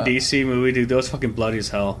follow freaking that. DC movie, dude, that was fucking bloody as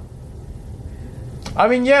hell. I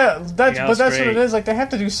mean, yeah, Yeah, that's what great. it is. Like they have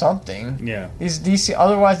to do something. Yeah.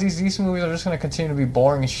 Otherwise these DC movies are just going to continue to be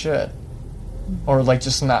boring as shit, or like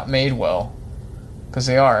just not made well, because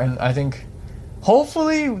they are. And I think,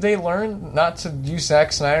 hopefully, they learn not to use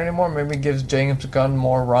Zack Snyder anymore. Maybe gives James Gunn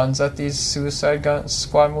more runs at these Suicide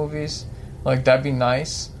Squad movies. Like that'd be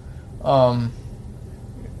nice.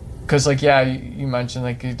 Because like you mentioned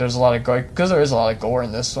like there's a lot of gore, because there is a lot of gore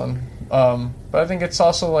in this one. But I think it's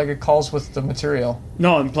also like it calls with the material.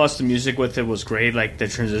 No, and plus the music with it was great. Like the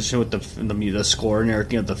transition with the score and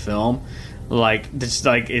everything of the film. Like it's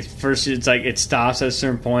like it's like it stops at a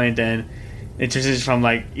certain point and it transitions from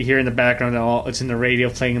like you hear in the background it's in the radio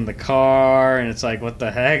playing in the car and it's like what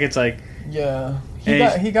the heck? It's like Yeah,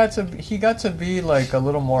 And he got to be like a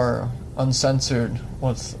little more uncensored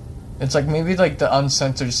with. It's like maybe like the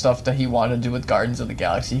uncensored stuff that he wanted to do with Guardians of the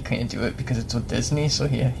Galaxy. He couldn't do it because it's with Disney, so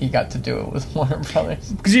he got to do it with Warner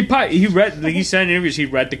Brothers. because he read like he said in interviews he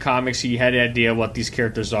read the comics, he had an idea of what these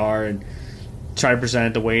characters are and try to present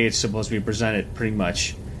it the way it's supposed to be presented, pretty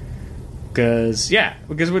much. Because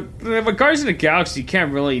with Guardians of the Galaxy, you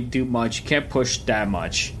can't really do much. You can't push that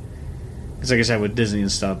much. Because like I said, with Disney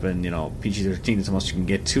and stuff, and PG-13 is the most you can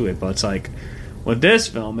get to it. But it's like with this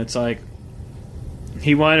film, it's like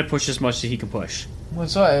he wanted to push as much as he can push. Well,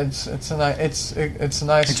 it's why it's nice.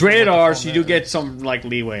 It's rated R, so you do get some like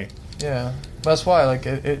leeway. Yeah, that's why like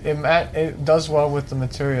it does well with the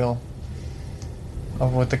material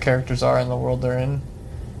of what the characters are in the world they're in.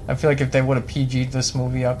 I feel like if they would have PG'd this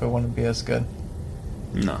movie up, it wouldn't be as good.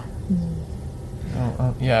 No.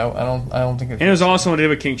 I don't think it. And it was also when they did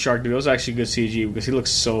with King Shark, dude. It was actually good CG because he looks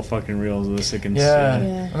so fucking realistic and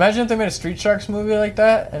Yeah. Imagine if they made a Street Sharks movie like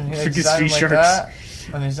that and he Freaking designed Street like Sharks.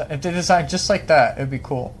 that. And if they designed just like that, it'd be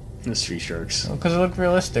cool the Street Sharks. because it looked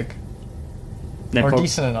realistic Then or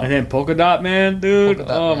decent enough. And then Polka Dot Man, dude. Polka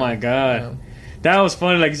Dot Oh Man. my god. Yeah. That was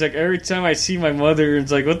funny. Like he's like every time I see my mother,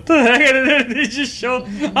 it's like what the heck? And then they just showed.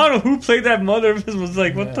 I don't know who played that mother. It was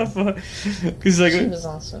like what the fuck? He's like, She was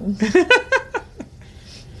awesome.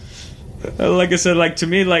 like I said, like to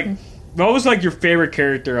me, like what was like your favorite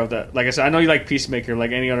character of that? Like I said, I know you like Peacemaker.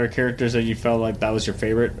 Like any other characters that you felt like that was your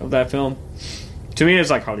favorite of that film? To me, it's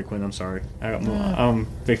like Harley Quinn. I'm sorry, I'm a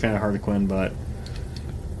big fan of Harley Quinn, but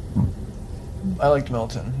I liked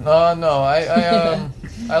Milton.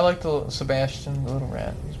 I liked the Sebastian, the little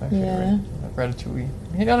rat. He's my favorite. Yeah. Ratatouille.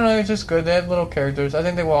 I don't know. He's just good. They had little characters. I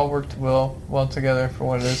think they all worked well together for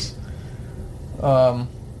what it is.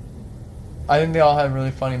 I think they all had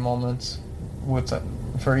really funny moments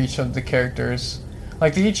for each of the characters.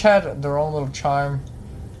 Like they each had their own little charm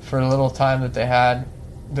for the little time that they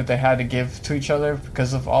had to give to each other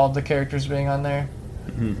because of all the characters being on there.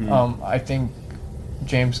 I think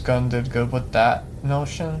James Gunn did good with that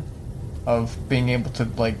notion of being able to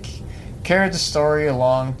like carry the story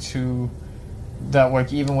along to that,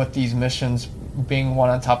 like even with these missions being one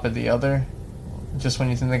on top of the other, just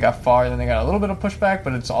when you think they got far, then they got a little bit of pushback,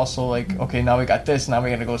 but it's also like, okay, now we got this, now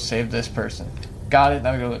we gotta go save this person. Got it,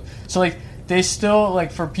 now we go. So like they still,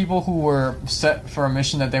 like for people who were set for a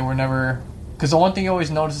mission that they were never, because the one thing you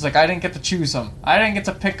always notice is like I didn't get to choose them, I didn't get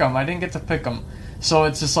to pick them, so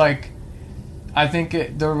it's just like I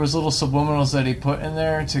think there was little subliminals that he put in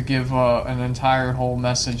there to give an entire whole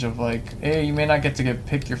message of like, hey, you may not get to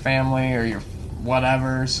pick your family or your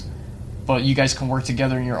whatevers, but you guys can work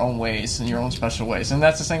together in your own ways, in your own special ways. And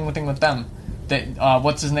that's the same thing with them. That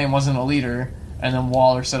what's his name wasn't a leader, And then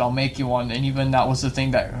Waller said, "I'll make you one," and even that was the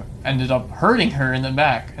thing that ended up hurting her in the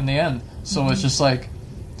back in the end. So it's just like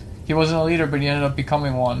he wasn't a leader, but he ended up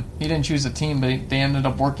becoming one. He didn't choose a team, but they ended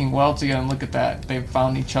up working well together. And look at that, they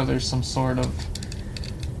found each other some sort of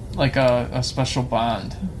like a special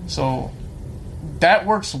bond. So that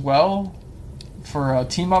works well for a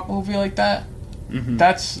team up movie like that.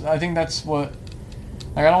 I think that's what.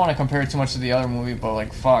 Like, I don't want to compare it too much to the other movie, but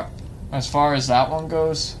like, fuck, as far as that one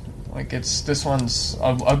goes, like, this one is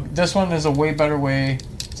a way better way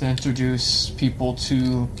to introduce people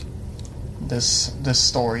to this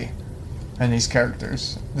story and these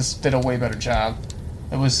characters. This did a way better job.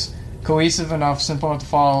 It was cohesive enough, simple enough to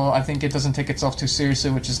follow. I think it doesn't take itself too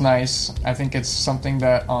seriously, which is nice. I think it's something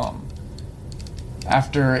that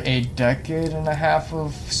after a decade and a half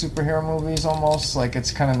of superhero movies, almost, like,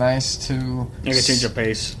 it's kind of nice to Like a change of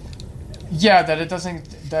pace. Yeah,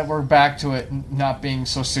 that we're back to it not being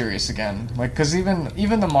so serious again. Like, because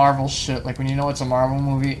even the Marvel shit, like, when you know it's a Marvel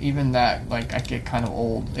movie, even that, like, I get kind of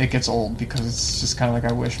old. It gets old because it's just kind of like,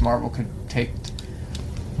 I wish Marvel could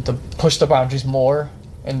push the boundaries more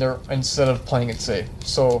instead of playing it safe.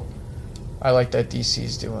 So I like that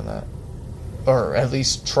DC's doing that, or at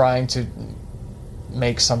least trying to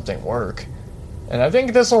make something work. And I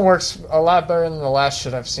think this one works a lot better than the last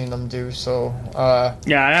shit I've seen them do. So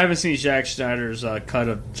Yeah, I haven't seen Zack Snyder's cut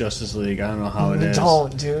of Justice League. I don't know how it is.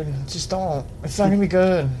 Don't, dude. Just don't. It's not gonna be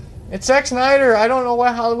good. It's Zack Snyder. I don't know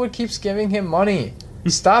why Hollywood keeps giving him money.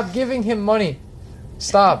 Stop giving him money.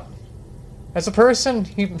 Stop. As a person,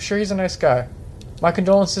 I'm sure he's a nice guy. My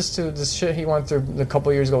condolences to the shit he went through a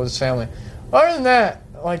couple years ago with his family. Other than that,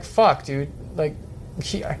 like, fuck, dude. Like,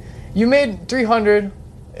 you made 300.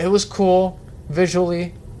 It was cool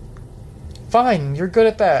visually. Fine, you're good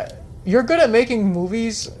at that. You're good at making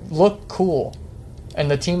movies look cool, and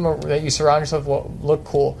the team that you surround yourself with look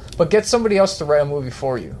cool. But get somebody else to write a movie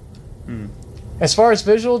for you. As far as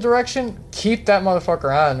visual direction, keep that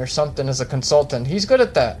motherfucker on or something as a consultant. He's good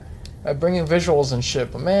at that, at bringing visuals and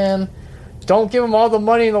shit. But man, don't give him all the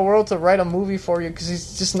money in the world to write a movie for you, because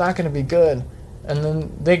he's just not going to be good. And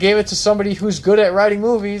then they gave it to somebody who's good at writing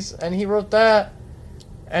movies, and he wrote that.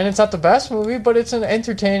 And it's not the best movie, but it's an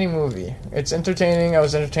entertaining movie. It's entertaining. I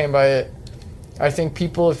was entertained by it. I think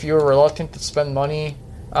people, if you're reluctant to spend money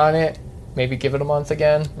on it, maybe give it a month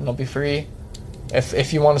again, and it'll be free.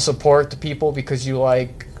 If you want to support the people because you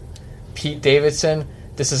like Pete Davidson,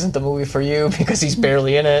 this isn't the movie for you because he's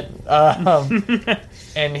barely in it.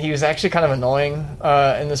 And he was actually kind of annoying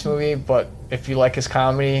in this movie, but if you like his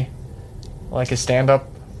comedy, like his stand-up,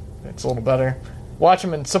 it's a little better. Watch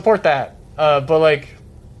him and support that. But like,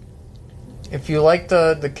 if you like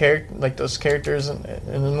the character, like those characters in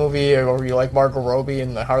the movie, or you like Margot Robbie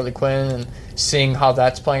and the Harley Quinn, and seeing how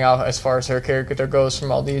that's playing out as far as her character goes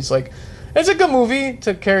from all these, like, it's a good movie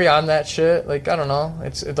to carry on that shit. Like, I don't know,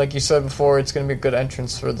 it's like you said before, it's gonna be a good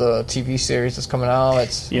entrance for the TV series that's coming out.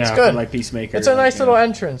 It's good. Like Peacemaker. It's a nice little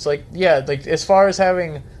entrance. Like, yeah, like as far as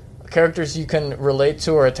having characters you can relate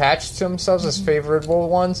to or attach to themselves as favorable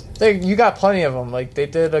ones, you got plenty of them. Like, they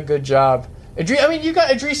did a good job. You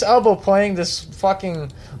got Idris Elba playing this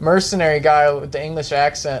fucking mercenary guy with the English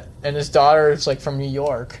accent, and his daughter is, like, from New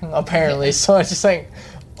York, apparently. So it's just like,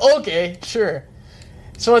 okay, sure.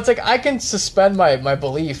 So it's like, I can suspend my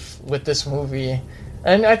belief with this movie,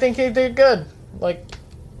 and I think they did good. Like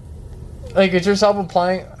Idris Elba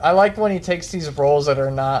playing, I like when he takes these roles that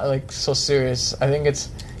are not, like, so serious. I think it's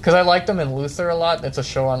because I liked him in Luther a lot. It's a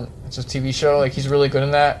TV show. Like, he's really good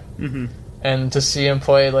in that. Mm-hmm. And to see him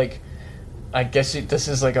play, like, I guess this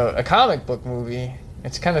is like a comic book movie.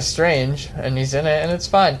 It's kind of strange, and he's in it, and it's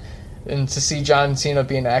fine. And to see John Cena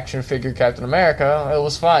be an action figure Captain America, it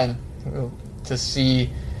was fine. To see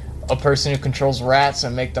a person who controls rats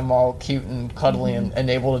and make them all cute and cuddly and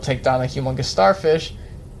able to take down a humongous starfish,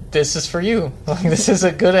 this is for you. Like, this is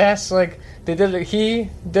a good ass, like, he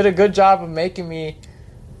did a good job of making me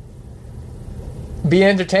be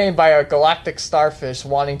entertained by a galactic starfish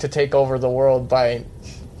wanting to take over the world by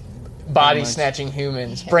body snatching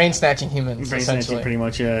humans, brain snatching humans, Brain essentially. snatching, pretty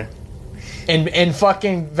much, yeah. In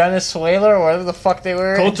fucking Venezuela or whatever the fuck they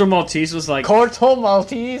were. Corto Maltese was like... Corto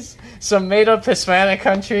Maltese, some made up Hispanic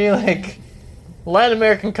country, like Latin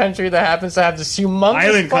American country that happens to have this humongous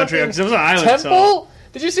island country, because it was an island temple. So.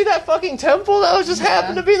 Did you see that fucking temple that was just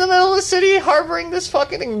happened to be in the middle of the city, harboring this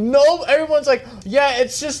fucking thing? No, everyone's like, yeah,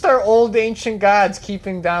 it's just our old ancient gods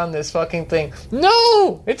keeping down this fucking thing.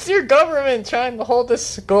 No, it's your government trying to hold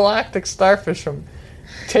this galactic starfish from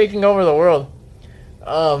taking over the world.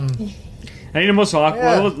 I need the most awkward.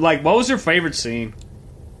 Yeah. What was your favorite scene?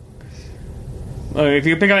 If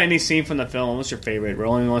you could pick out any scene from the film, what's your favorite?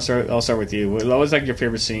 Roland, I'll start with you. What was like your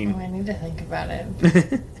favorite scene? Oh, I need to think about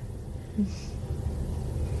it.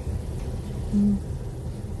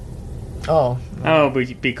 Oh. Oh,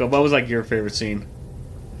 Pico, what was like your favorite scene?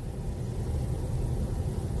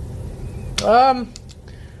 I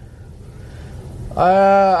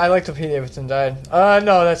like the Pete Davidson died.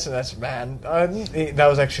 No, that's bad. That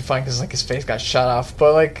was actually fun because like his face got shot off.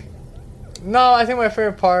 But like, no, I think my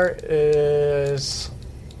favorite part is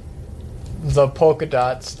the polka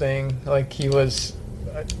dots thing. Like he was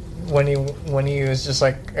when he was just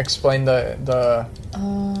like explained the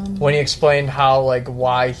when he explained how like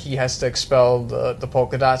why he has to expel the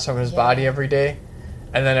polka dots from his body every day,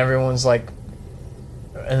 and then everyone's like.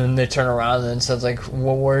 And then they turn around and says like,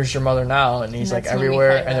 "Well, where's your mother now?" And he's like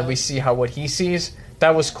everywhere. And then we see how what he sees.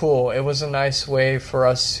 That was cool. It was a nice way for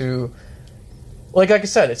us to, like I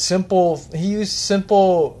said, it's simple. He used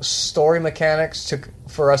simple story mechanics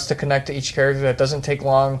for us to connect to each character. That doesn't take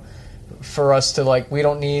long for us to like. We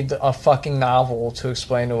don't need a fucking novel to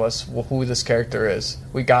explain to us who this character is.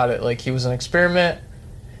 We got it. Like he was an experiment.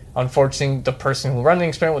 Unfortunately, the person who ran the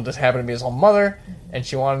experiment just happened to be his own mother, and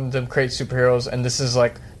she wanted to create superheroes, and this is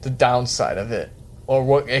like the downside of it, or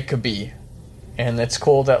what it could be. And it's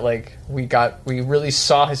cool that like we really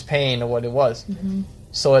saw his pain and what it was. Mm-hmm.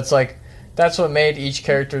 So it's like that's what made each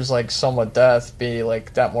character's like somewhat death be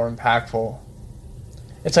like that more impactful.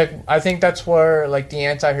 It's like I think that's where like the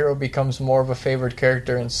anti-hero becomes more of a favored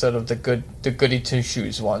character instead of the goody two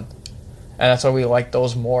shoes one. And that's why we like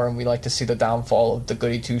those more, and we like to see the downfall of the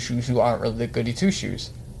goody two-shoes who aren't really the goody two-shoes.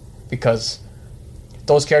 Because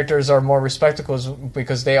those characters are more respectable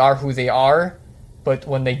because they are who they are, but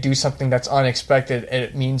when they do something that's unexpected,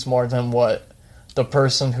 it means more than what the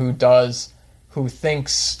person who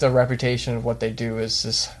thinks the reputation of what they do is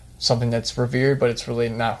just something that's revered, but it's really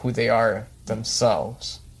not who they are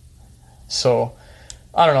themselves. So,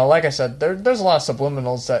 I don't know, like I said, there's a lot of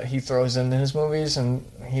subliminals that he throws in his movies, and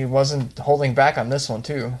he wasn't holding back on this one,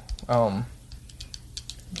 too.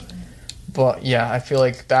 But, yeah, I feel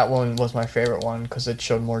like that one was my favorite one, because it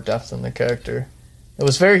showed more depth in the character. It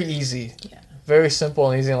was very easy. Yeah. Very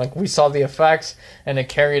simple and easy. Like, we saw the effects, and it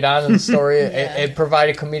carried on in the story. It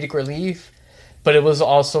provided comedic relief, but it was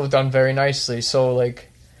also done very nicely. So, like,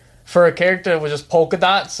 for a character that was just polka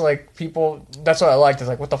dots, like people, that's what I liked. It's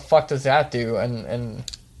like, what the fuck does that do? And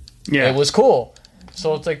it was cool.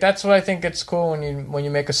 So it's like that's what I think it's cool when you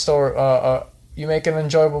make a story, you make an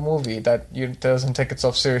enjoyable movie that doesn't take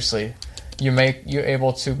itself seriously. You're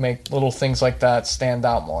able to make little things like that stand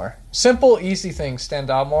out more. Simple, easy things stand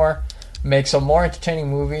out more. Makes a more entertaining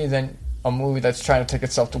movie than a movie that's trying to take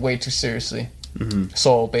itself way too seriously. Mm-hmm.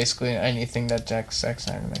 So basically, anything that Zack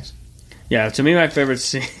Snyder makes. Yeah, to me, my favorite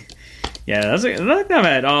scene. Yeah, that's not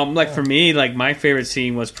bad. For me, like my favorite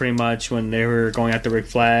scene was pretty much when they were going after Rick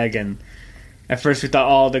Flag, and at first we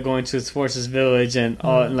thought, they're going to Force's village, and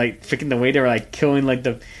like freaking the way they were like killing like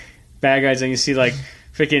the bad guys, and you see like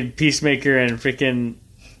freaking Peacemaker and freaking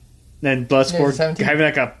then Bloodsport having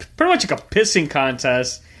like pretty much like a pissing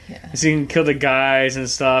contest. Yeah. So you can kill the guys and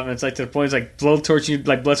stuff, and it's like to the point it's like blowtorching,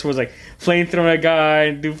 like Bloodsport's like flamethrowing a guy,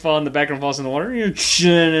 and dude fall in the back and falls in the water,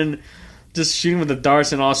 and just shooting with the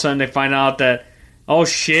darts, and all of a sudden they find out that, oh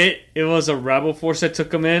shit, it was a rebel force that took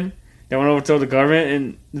them in. They went over to the government,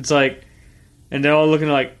 and it's like, and they're all looking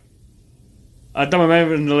like, I thought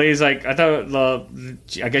the lady's like,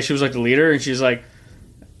 I guess she was like the leader, and she's like,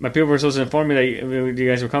 my people were supposed to inform me that you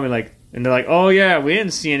guys were coming, like, and they're like, oh yeah, we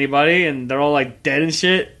didn't see anybody, and they're all like dead and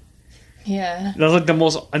shit. Yeah. That was like the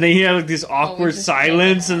most, and then he had like this awkward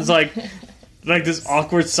silence, and it's like this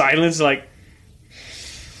awkward silence, like,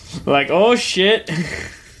 oh shit.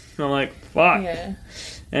 I'm like, fuck. Yeah.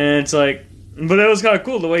 And it's like, but it was kind of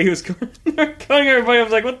cool the way he was killing everybody. I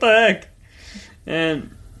was like, what the heck?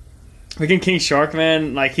 And freaking King Shark,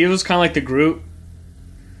 man, like he was kind of like the Groot.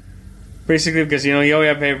 Basically, because he only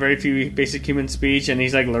had very few basic human speech, and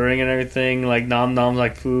he's like learning and everything, like nom noms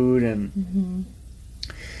like food, and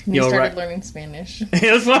he started learning Spanish.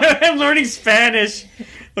 That's why I'm learning Spanish.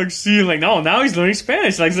 Like, see, like, no, now he's learning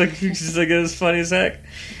Spanish. Like, it's like it's funny as heck.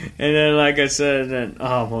 And then, like I said,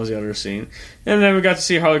 what was the other scene? And then we got to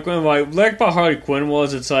see Harley Quinn. What I like about Harley Quinn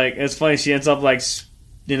was it's funny. She ends up like,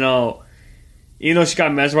 even though she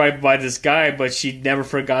got mesmerized by this guy, but she never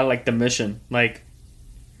forgot like the mission. Like,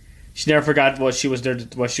 she never forgot what she was there,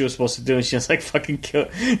 what she was supposed to do, and she just like fucking killed.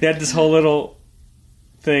 They had this whole little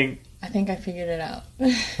thing. I think I figured it out.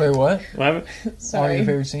 Wait, what? What happened? Sorry. Your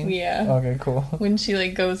favorite scene? Yeah. Okay, cool. When she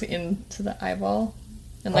like goes into the eyeball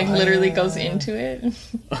and like literally goes into it. And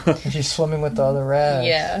she's swimming with the other rats.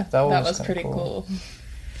 Yeah, that was pretty cool.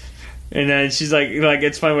 And then she's like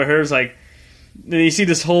it's funny with her. It's like, then you see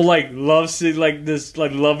this whole like this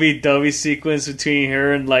like lovey-dovey sequence between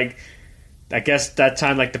her and like, I guess that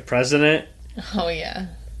time like the president. Oh yeah.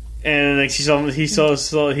 And like he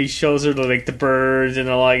shows her like the birds and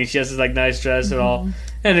all, like, and she has this like nice dress and all.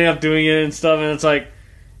 Ended up doing it and stuff, and it's like,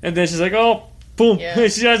 and then she's like, oh, boom. Yeah.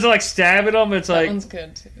 She has to like stab at him. It's That like, one's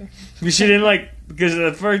good too. she didn't like, because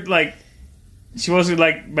at first like she wasn't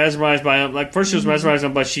like mesmerized by him. Like first she was mesmerized by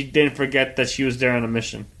him, but she didn't forget that she was there on a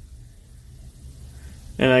mission.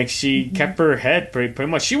 And like she kept her head pretty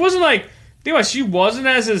much. She wasn't like, think about it, she wasn't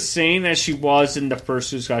as insane as she was in the first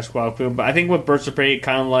Suicide Squad film. But I think with Birds of Prey, it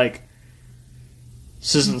kind of like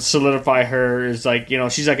solidify her as like, you know,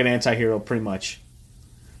 she's like an anti-hero pretty much.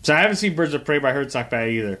 So I haven't seen Birds of Prey, but I heard it's not bad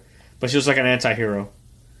either. But she was like an anti-hero.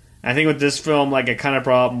 I think with this film, like, it kind of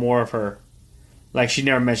brought up more of her. Like, she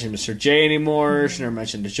never mentioned Mr. J anymore. She never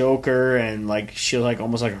mentioned the Joker. And, like, she was, like,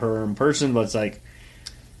 almost like her in person. But it's like...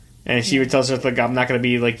 And she would tell us, like, I'm not going to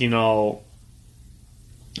be, like, you know...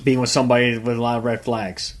 being with somebody with a lot of red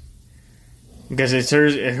flags. Because it's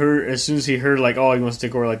her as soon as he heard, like, oh, he wants to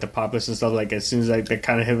take over, like, the populace and stuff, like, as soon as, like, they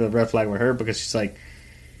kind of hit a red flag with her, because she's, like...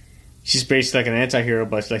 She's basically like an anti-hero,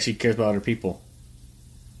 but like she cares about other people.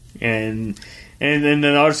 And then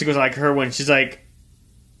the other sequence like her when she's like,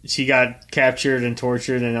 she got captured and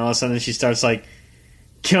tortured, and all of a sudden she starts like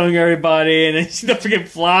killing everybody, and then the freaking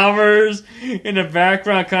flowers in the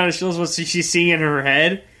background kind of shows what she's seeing in her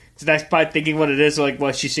head. So that's probably thinking what it is, like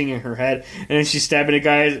what she's seeing in her head. And then she's stabbing a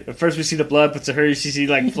guy. At first we see the blood, but to her you see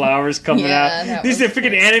like flowers coming out. This is a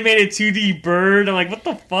freaking animated 2D bird. I'm like, what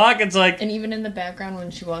the fuck? It's like, and even in the background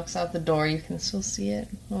when she walks out the door, you can still see it.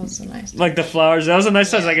 That was a nice. Like the flowers. That was a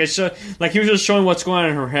nice touch. Like like he was just showing what's going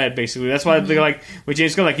on in her head, basically. That's why like with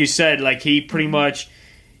James Gunn, like you said, like he pretty much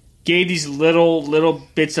gave these little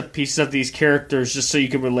bits of pieces of these characters just so you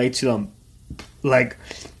could relate to them. Like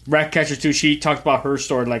Ratcatcher 2, she talked about her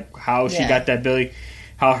story, like how she got that ability,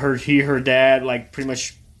 how her dad, like pretty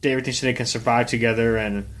much did everything so they can survive together,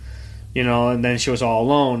 and you know, and then she was all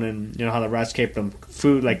alone, and you know how the rats kept them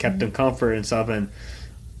food, like kept them comfort and stuff, and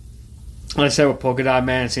like I said with Polka Dot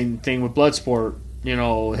Man, same thing with Bloodsport. You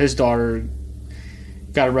know, his daughter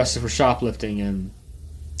got arrested for shoplifting, and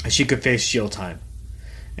she could face jail time,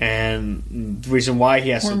 and the reason why he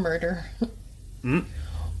has or to murder.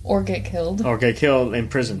 Or get killed. Or get killed in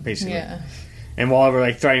prison, basically. Yeah. And Waller,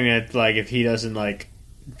 like, threatening it, like, if he doesn't, like,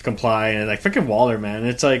 comply. And, like, freaking Waller, man.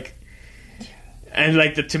 It's, like... And,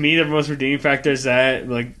 like, to me, the most redeeming factor is that,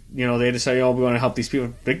 like, you know, they decided, oh, we want to help these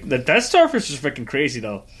people. That starfish was freaking crazy,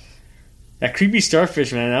 though. That creepy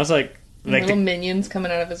starfish, man. I was, like... little minions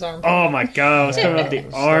coming out of his armpit. Oh, my God. It was coming out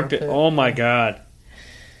the armpit. Oh, my God.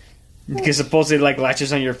 Because supposedly, like,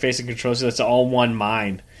 latches on your face and controls you. It's all one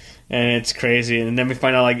mind. And it's crazy. And then we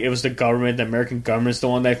find out, like, it was the government, the American government's the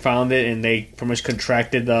one that found it, and they pretty much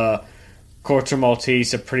contracted the Corto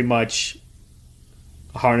Maltese to pretty much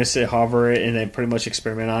harness it, hover it, and then pretty much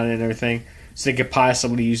experiment on it and everything. So they could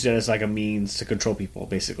possibly use it as, like, a means to control people,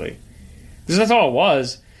 basically. Because that's all it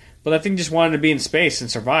was. But that thing just wanted to be in space and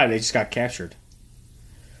survive. They just got captured.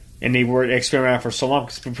 And they were experimenting for so long.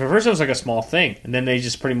 Because first it was, like, a small thing. And then they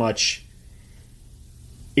just pretty much...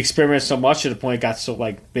 experimented so much to the point it got so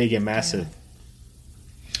like big and massive,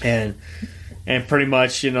 and pretty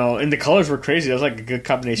much, you know, and the colors were crazy. It was like a good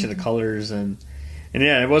combination of the colors, and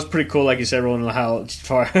yeah, it was pretty cool. Like you said, rolling how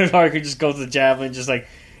far could just go to the javelin, just like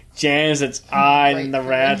jams its eye, and the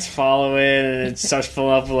rats follow it, and it starts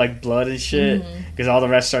filling up with like blood and shit because all the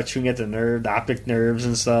rats start chewing at the optic nerves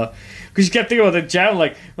and stuff. Because you kept thinking about the javelin,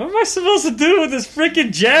 like, what am I supposed to do with this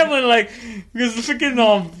freaking javelin? Like, because the freaking,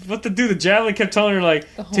 what to do? The javelin kept telling her, like,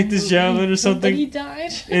 take this javelin or something. But he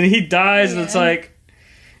died. And he dies, and it's like,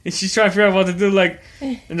 and she's trying to figure out what to do, like,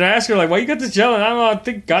 and I ask her, like, why you got this javelin? I don't know, I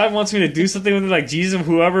think God wants me to do something with it, like, Jesus,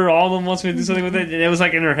 whoever, all of them wants me to do something with it. And it was,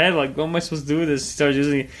 like, in her head, like, what am I supposed to do with this? She started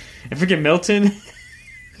using it. And freaking Milton.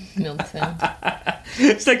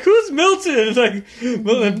 It's like, who's Milton? It's like,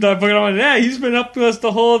 yeah, he's been up to us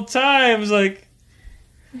the whole time. It's like,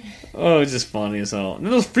 oh, it's just funny as hell. And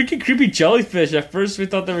those freaking creepy jellyfish. At first, we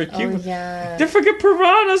thought they were cute. Oh, yeah. They're freaking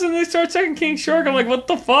piranhas, and they start attacking King Shark. I'm like, what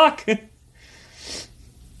the fuck?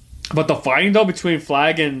 But the fighting though between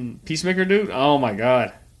Flag and Peacemaker, dude. Oh my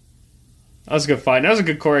god, that was a good fight. That was a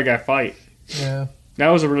good choreographed fight. Yeah, that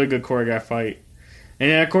was a really good choreographed fight. And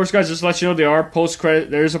then, of course, guys, just to let you know,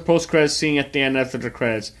 there's a post-credit scene at the end after the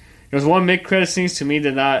credits. There was one mid-credit scene to me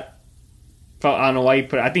that not... I don't know why he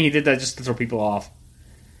put it. I think he did that just to throw people off.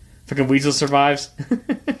 Fucking Weasel survives.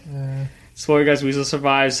 yeah. Spoiler, guys, Weasel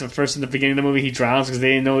survives. First, in the beginning of the movie, he drowns because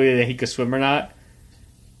they didn't know that he could swim or not.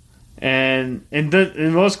 And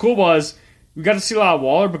what was cool was we got to see a lot of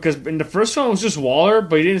Waller because in the first one it was just Waller,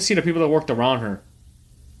 but you didn't see the people that worked around her.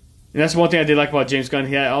 And that's one thing I did like about James Gunn.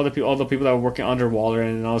 He had all the people that were working under Waller,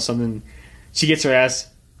 and all of a sudden she gets her ass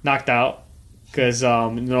knocked out because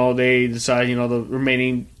they decide the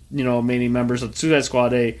remaining members of the Suicide Squad,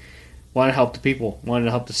 they wanted to help the people, wanted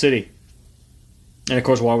to help the city, and of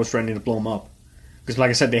course Waller was threatening to blow them up because, like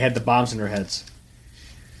I said, they had the bombs in their heads,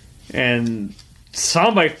 and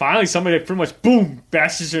somebody pretty much boom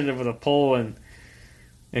bashes her with a pole and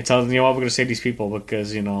tells them, we're going to save these people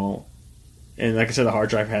because and like I said, the hard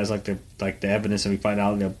drive has like the evidence, and we find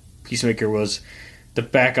out the Peacemaker was the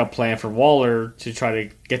backup plan for Waller to try to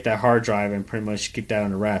get that hard drive and pretty much keep that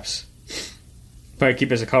under wraps. Probably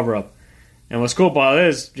keep it as a cover up. And what's cool about it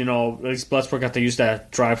is, at least Bloodsport got to use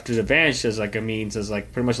that drive to the advantage as like a means, as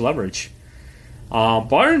like pretty much leverage.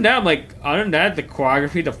 But other than that, the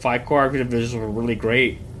choreography, the fight choreography, the visuals were really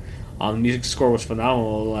great. The music score was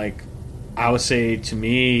phenomenal. Like, I would say to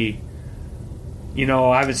me,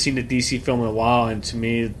 I haven't seen the DC film in a while, and to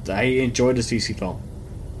me, I enjoyed this DC film.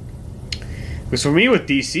 Because for me with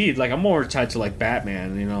DC, like, I'm more tied to like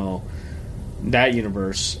Batman, that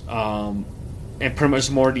universe, and pretty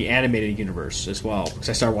much more the animated universe as well. Because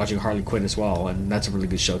I started watching Harley Quinn as well, and that's a really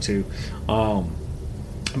good show too. I'm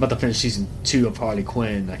about to finish season 2 of Harley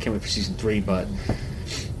Quinn. I can't wait for season 3, but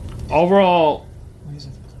overall,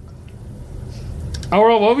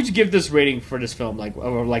 what would you give this rating for this film?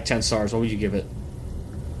 Like 10 stars, what would you give it?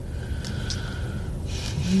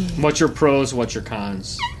 What's your pros? What's your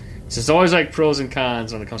cons? It's always like pros and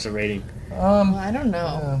cons when it comes to rating. Well, I don't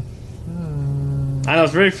know. I know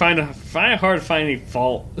it's very hard to find any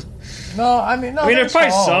fault. No, there's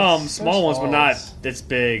probably some small ones, but not this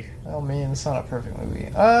big. Oh man, it's not a perfect movie.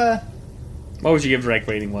 What would you give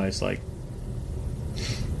rating wise? Like,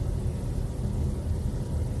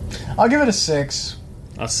 I'll give it a 6.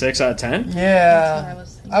 A 6 out of 10? Yeah, That's what I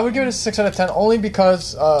was thinking. I would give it a 6 out of 10 only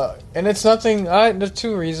because, and it's nothing. There's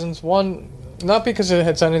 2 reasons. One, not because it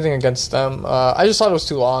had anything against them. I just thought it was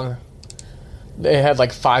too long. They had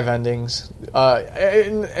like 5 endings,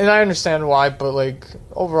 and I understand why, but like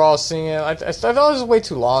overall, seeing it, I thought it was way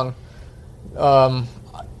too long.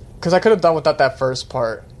 Because I could have done without that first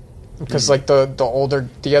part. Because like the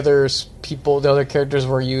other characters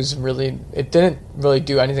were used really. It didn't really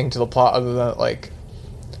do anything to the plot other than like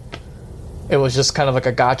it was just kind of like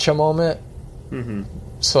a gotcha moment. Mm-hmm.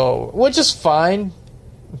 So, which is fine,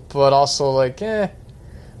 but also like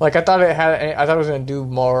like I thought it was going to do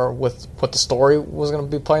more with what the story was going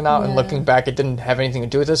to be playing out. Yeah. And looking back, it didn't have anything to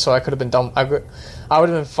do with it. So I could have been done. I would have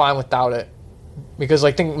been fine without it. Because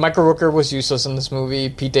I think Michael Rooker was useless in this movie.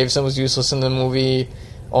 Pete Davidson was useless in the movie.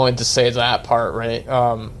 Only to say that part, right?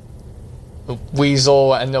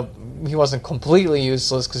 Weasel, he wasn't completely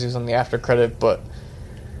useless because he was on the after credit, but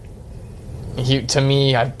to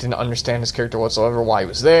me, I didn't understand his character whatsoever, why he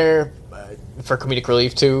was there, for comedic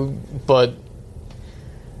relief too. But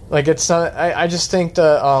like, it's not. I just think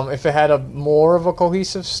that if it had more of a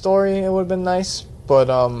cohesive story, it would have been nice. But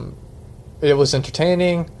it was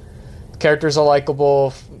entertaining. Characters are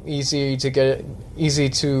likable, easy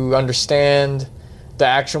to understand. The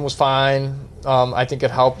action was fine. I think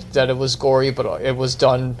it helped that it was gory, but it was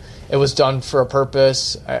done for a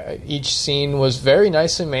purpose. Each scene was very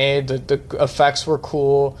nicely made. The effects were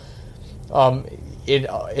cool. It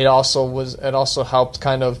also helped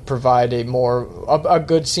kind of provide a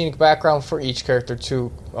good scenic background for each character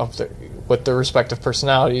too, with their respective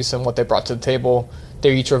personalities and what they brought to the table.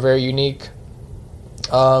 They each were very unique.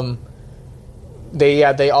 They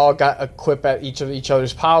all got a quip at each of each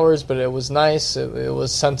other's powers, but it was nice. It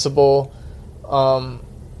was sensible, and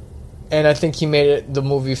I think he made the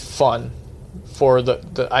movie fun.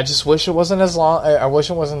 I just wish it wasn't as long. I wish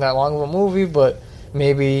it wasn't that long of a movie, but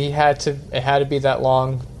maybe it had to be that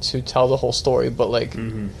long to tell the whole story. But like,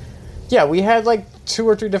 yeah, we had like 2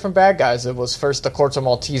 or 3 different bad guys. It was first the Corto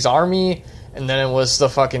Maltese army. And then it was the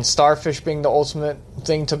fucking starfish being the ultimate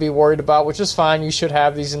thing to be worried about, which is fine. You should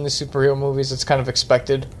have these in the superhero movies. It's kind of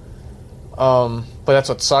expected. But that's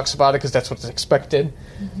what sucks about it, because that's what's expected.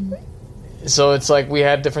 Mm-hmm. So it's like we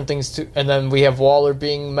had different things too. And then we have Waller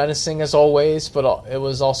being menacing as always, but it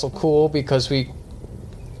was also cool because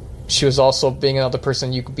she was also being another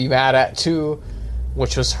person you could be mad at too,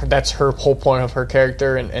 that's her whole point of her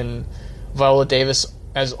character. And Viola Davis,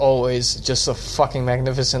 as always, just a fucking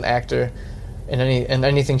magnificent actor. In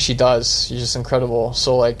anything she does, she's just incredible.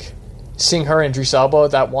 So like, seeing her and Idris Elba,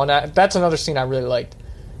 that's another scene I really liked.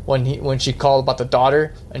 When she called about the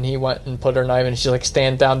daughter and he went and put her knife and she like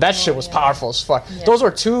stand down. That shit was powerful as fuck. Yeah. Those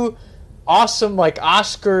were 2 awesome, like,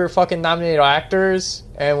 Oscar fucking nominated actors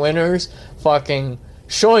and winners fucking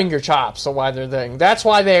showing your chops of why they're there. That's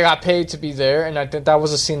why they got paid to be there, and I think that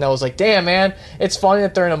was a scene that was like, damn, man, it's funny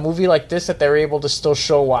that they're in a movie like this, that they're able to still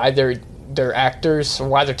show why they're actors, or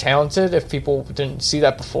why they're talented, if people didn't see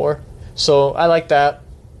that before. So, I like that.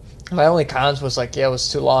 My only cons was like, yeah, it was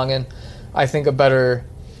too long, and I think a better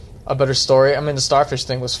story. I mean, the starfish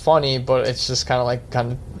thing was funny, but it's just kind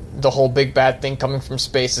of the whole big bad thing coming from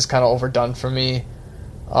space is kind of overdone for me.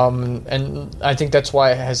 And I think that's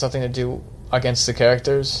why it has nothing to do against the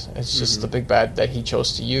characters. It's just the big bad that he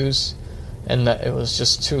chose to use, and that it was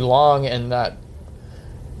just too long, and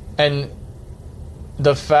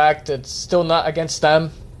the fact that it's still not against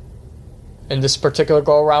them in this particular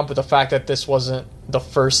go around, but the fact that this wasn't the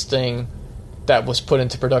first thing that was put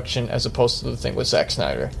into production as opposed to the thing with Zack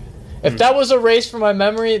Snyder. If that was erased from my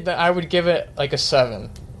memory, then I would give it like a 7.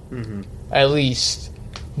 At least.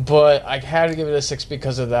 But I had to give it a 6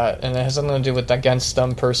 because of that, and it has nothing to do with against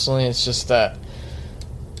them personally. It's just that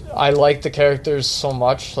I like the characters so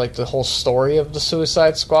much, like the whole story of the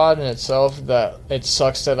Suicide Squad in itself, that it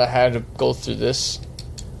sucks that I had to go through this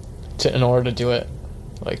in order to do it.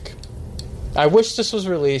 Like, I wish this was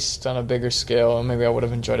released on a bigger scale, and maybe I would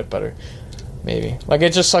have enjoyed it better. Maybe. Like,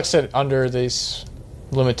 it just sucks that under these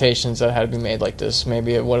limitations that had to be made like this,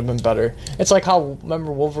 maybe it would have been better. It's like how,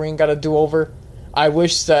 remember Wolverine got a do-over? I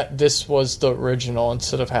wish that this was the original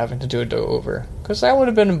instead of having to do a do-over. Because that would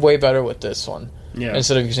have been way better with this one. Yeah.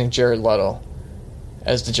 Instead of using Jared Leto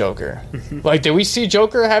as the Joker. Like, did we see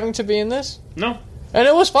Joker having to be in this? No. And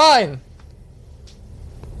it was fine.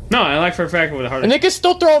 No, I like for a fact with the hard. And they can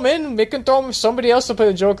still throw him in. They can throw somebody else to play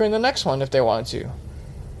the Joker in the next one if they wanted to.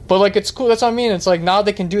 But, like, it's cool. That's what I mean. It's like, now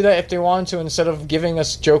they can do that if they want to instead of giving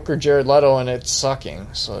us Joker Jared Leto and it's sucking.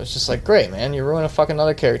 So it's just like, great, man. You ruin a fucking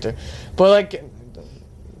other character. But, like,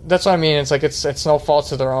 that's what I mean. It's like, it's no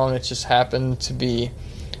fault of their own. It just happened to be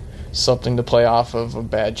something to play off of a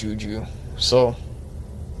bad juju. So,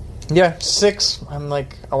 yeah, 6. I'm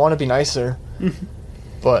like, I want to be nicer.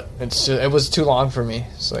 But it was too long for me.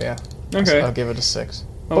 So, yeah. Okay. I'll give it a 6.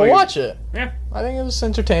 Oh, But watch it. Yeah. I think it was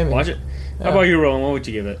entertaining. Watch it. Yeah. How about you, Roland? What would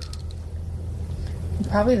you give it?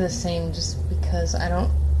 Probably the same, just because I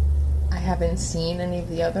haven't seen any of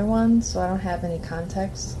the other ones, so I don't have any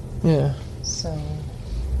context. Yeah. So,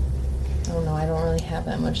 I don't know. I don't really have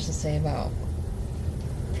that much to say about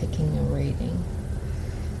picking a rating.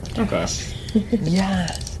 Okay.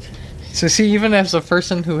 Yes. So see, even as a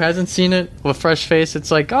person who hasn't seen it with fresh face,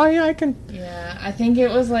 it's like, oh yeah, I can. Yeah, I think it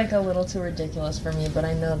was like a little too ridiculous for me, but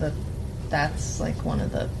I know that that's like one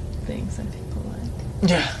of the things that people like.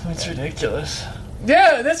 Yeah, it's ridiculous.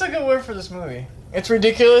 Yeah, that's a good word for this movie. It's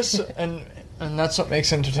ridiculous, and that's what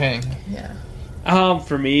makes it entertaining. Yeah.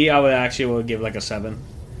 For me, I would give like a 7.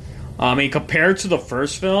 I mean, compared to the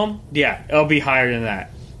first film, yeah, it'll be higher than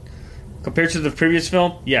that. Compared to the previous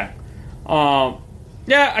film, yeah.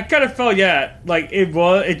 Yeah, I kind of felt, like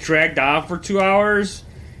it dragged on for 2 hours,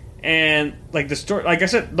 and like the story, like I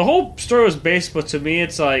said, the whole story was based, but to me,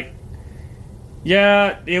 it's like,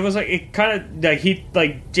 yeah, it was like it kind of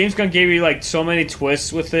like James Gunn gave you like so many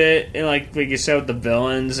twists with it, and like you said with the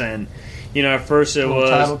villains, and at first it was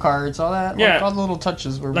title cards, all that, yeah, like, all the little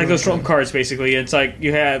touches were like really those trump good. cards basically. It's like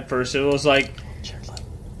you had first it was like,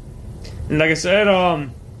 and like I said,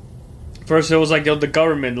 first it was like the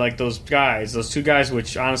government, like those two guys,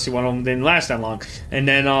 which honestly one of them didn't last that long, and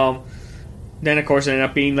then of course it ended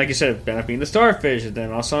up being, like you said, the starfish, and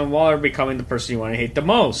then also Waller becoming the person you want to hate the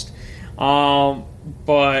most.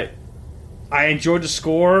 But I enjoyed the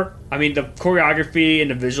score. I mean, the choreography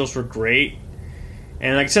and the visuals were great,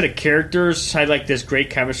 and like I said, the characters had like this great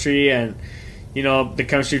chemistry, and the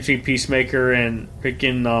chemistry between Peacemaker and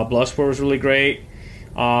freaking Bloodsport was really great.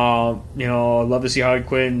 I love to see Harley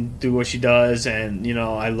Quinn do what she does, and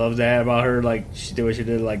I love that about her. Like, she did what she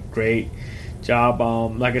did, like, great job.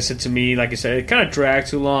 Like I said, to me, like I said, it kind of dragged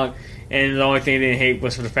too long, and the only thing I didn't hate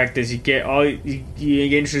was for the fact is you get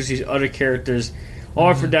introduced these other characters,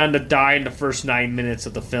 all for them to die in the first 9 minutes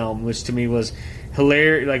of the film, which to me was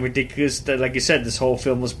hilarious, like ridiculous. That, like you said, this whole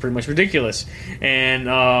film was pretty much ridiculous, and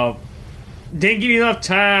didn't give you enough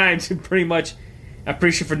time to pretty much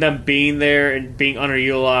appreciate for them being there and being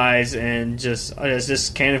underutilized and just as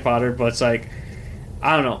just cannon fodder. But it's like,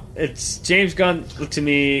 I don't know. It's James Gunn, to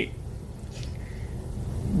me,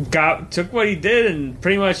 took what he did and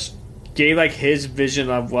pretty much gave like his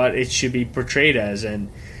vision of what it should be portrayed as. And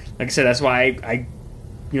like I said, that's why I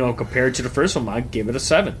compared to the first one, I give it a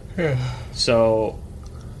 7. So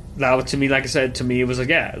that, to me, like I said, to me it was like,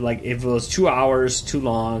 yeah, like if it was 2 hours too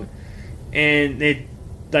long, and it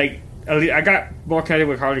like at least I got more connected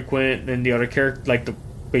with Harley Quinn than the other character, like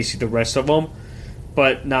basically the rest of them,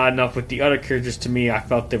 but not enough with the other characters. To me, I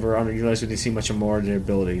felt they were underutilized. We didn't see much more of their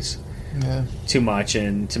abilities. Yeah. Too much,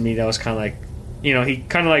 and to me that was kind of like, he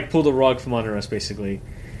kind of like pulled the rug from under us basically,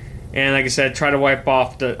 and like I said, try to wipe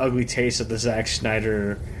off the ugly taste of the Zack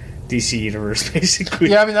Snyder DC universe basically.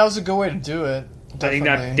 Yeah, I mean that was a good way to do it.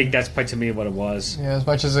 I think that's probably to me what it was. Yeah, as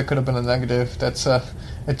much as it could have been a negative,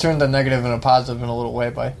 it turned the negative into a positive in a little way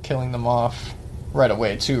by killing them off right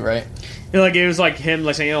away too, right? Like it was like him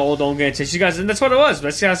like saying, "Oh, don't get attention, you guys," and that's what it was.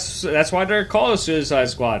 That's why they're called a Suicide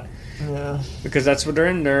Squad. Yeah. Because that's what they're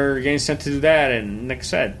in. They're getting sent to do that, and like I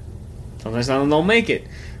said, sometimes none of them don't make it.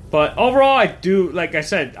 But overall, I do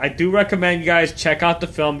recommend you guys check out the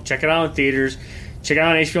film, check it out in theaters, check it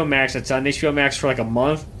out on HBO Max. It's on HBO Max for like a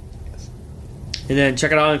month, and then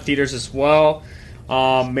check it out in theaters as well.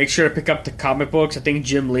 Make sure to pick up the comic books. I think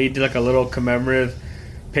Jim Lee did like a little commemorative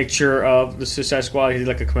picture of the Suicide Squad. He did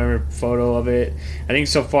like a commemorative photo of it. I think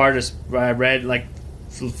so far, I read like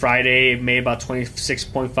Friday it made about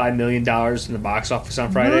 $26.5 million in the box office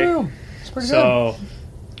on Friday. Wow. It's pretty So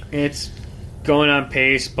it's going on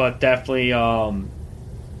pace, but definitely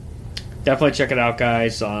check it out,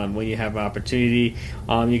 guys. When you have an opportunity,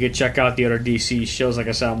 you can check out the other DC shows. Like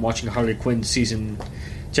I said, I'm watching Harley Quinn season.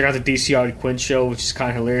 Check out the DC Harley Quinn show, which is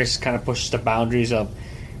kind of hilarious. It kind of pushes the boundaries of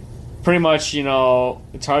pretty much,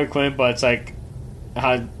 it's Harley Quinn, but it's like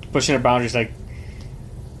how pushing the boundaries like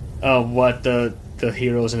of what the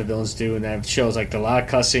heroes and the villains do, and that shows like a lot of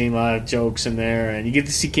cussing, a lot of jokes in there, and you get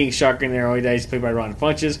to see King Shark in there. All he does, he's played by Ron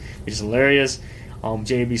Funches, which is hilarious.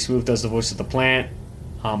 J.B. Smoove does the voice of the plant.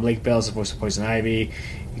 Lake Bell is the voice of Poison Ivy.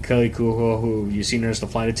 Kelly Kuho, who you've seen her as the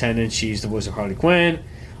flight attendant, she's the voice of Harley Quinn.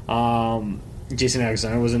 Jason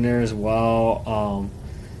Alexander was in there as well.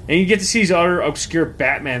 And you get to see these other obscure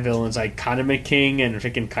Batman villains like Condiment King and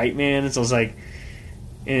freaking Kite Man. So it's like,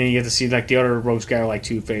 and you get to see like the other rogues guy like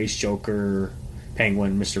Two-Face, Joker,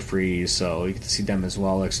 Penguin, Mr. Freeze, so you get to see them as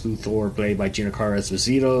well. Lex Luthor, played by Giancarlo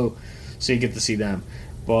Esposito, so you get to see them.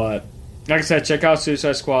 But like I said, check out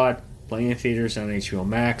Suicide Squad, playing in theaters on HBO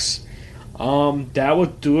Max. That will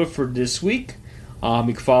do it for this week. You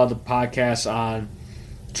can follow the podcast on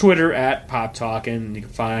Twitter at Pop Talkin'. You can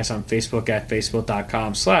find us on Facebook at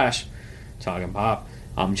facebook.com/TalkinPop.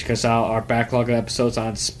 Check us out, our backlog of episodes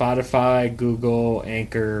on Spotify, Google,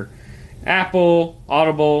 Anchor, Apple,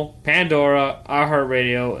 Audible, Pandora,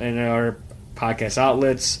 iHeartRadio, and our podcast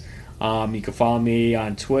outlets. You can follow me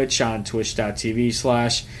on Twitch on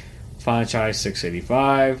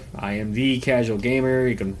twitch.tv/FinechI685. I am the Casual Gamer.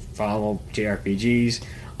 You can follow JRPGs.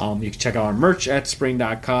 You can check out our merch at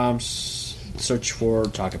spring.com. Search for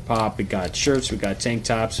Talkin' Pop. We got shirts, we got tank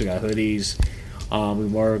tops, we got hoodies.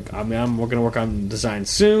 I'm going to work on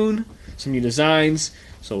designs soon. Some new designs.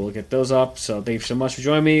 So we'll get those up. So thank you so much for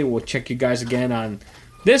joining me. We'll check you guys again on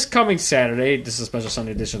this coming Saturday. This is a special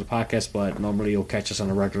Sunday edition of the podcast, but normally you'll catch us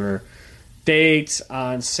on a regular dates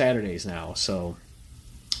on Saturdays now. So,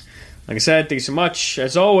 like I said, thank you so much.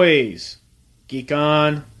 As always, geek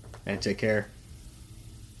on and take care.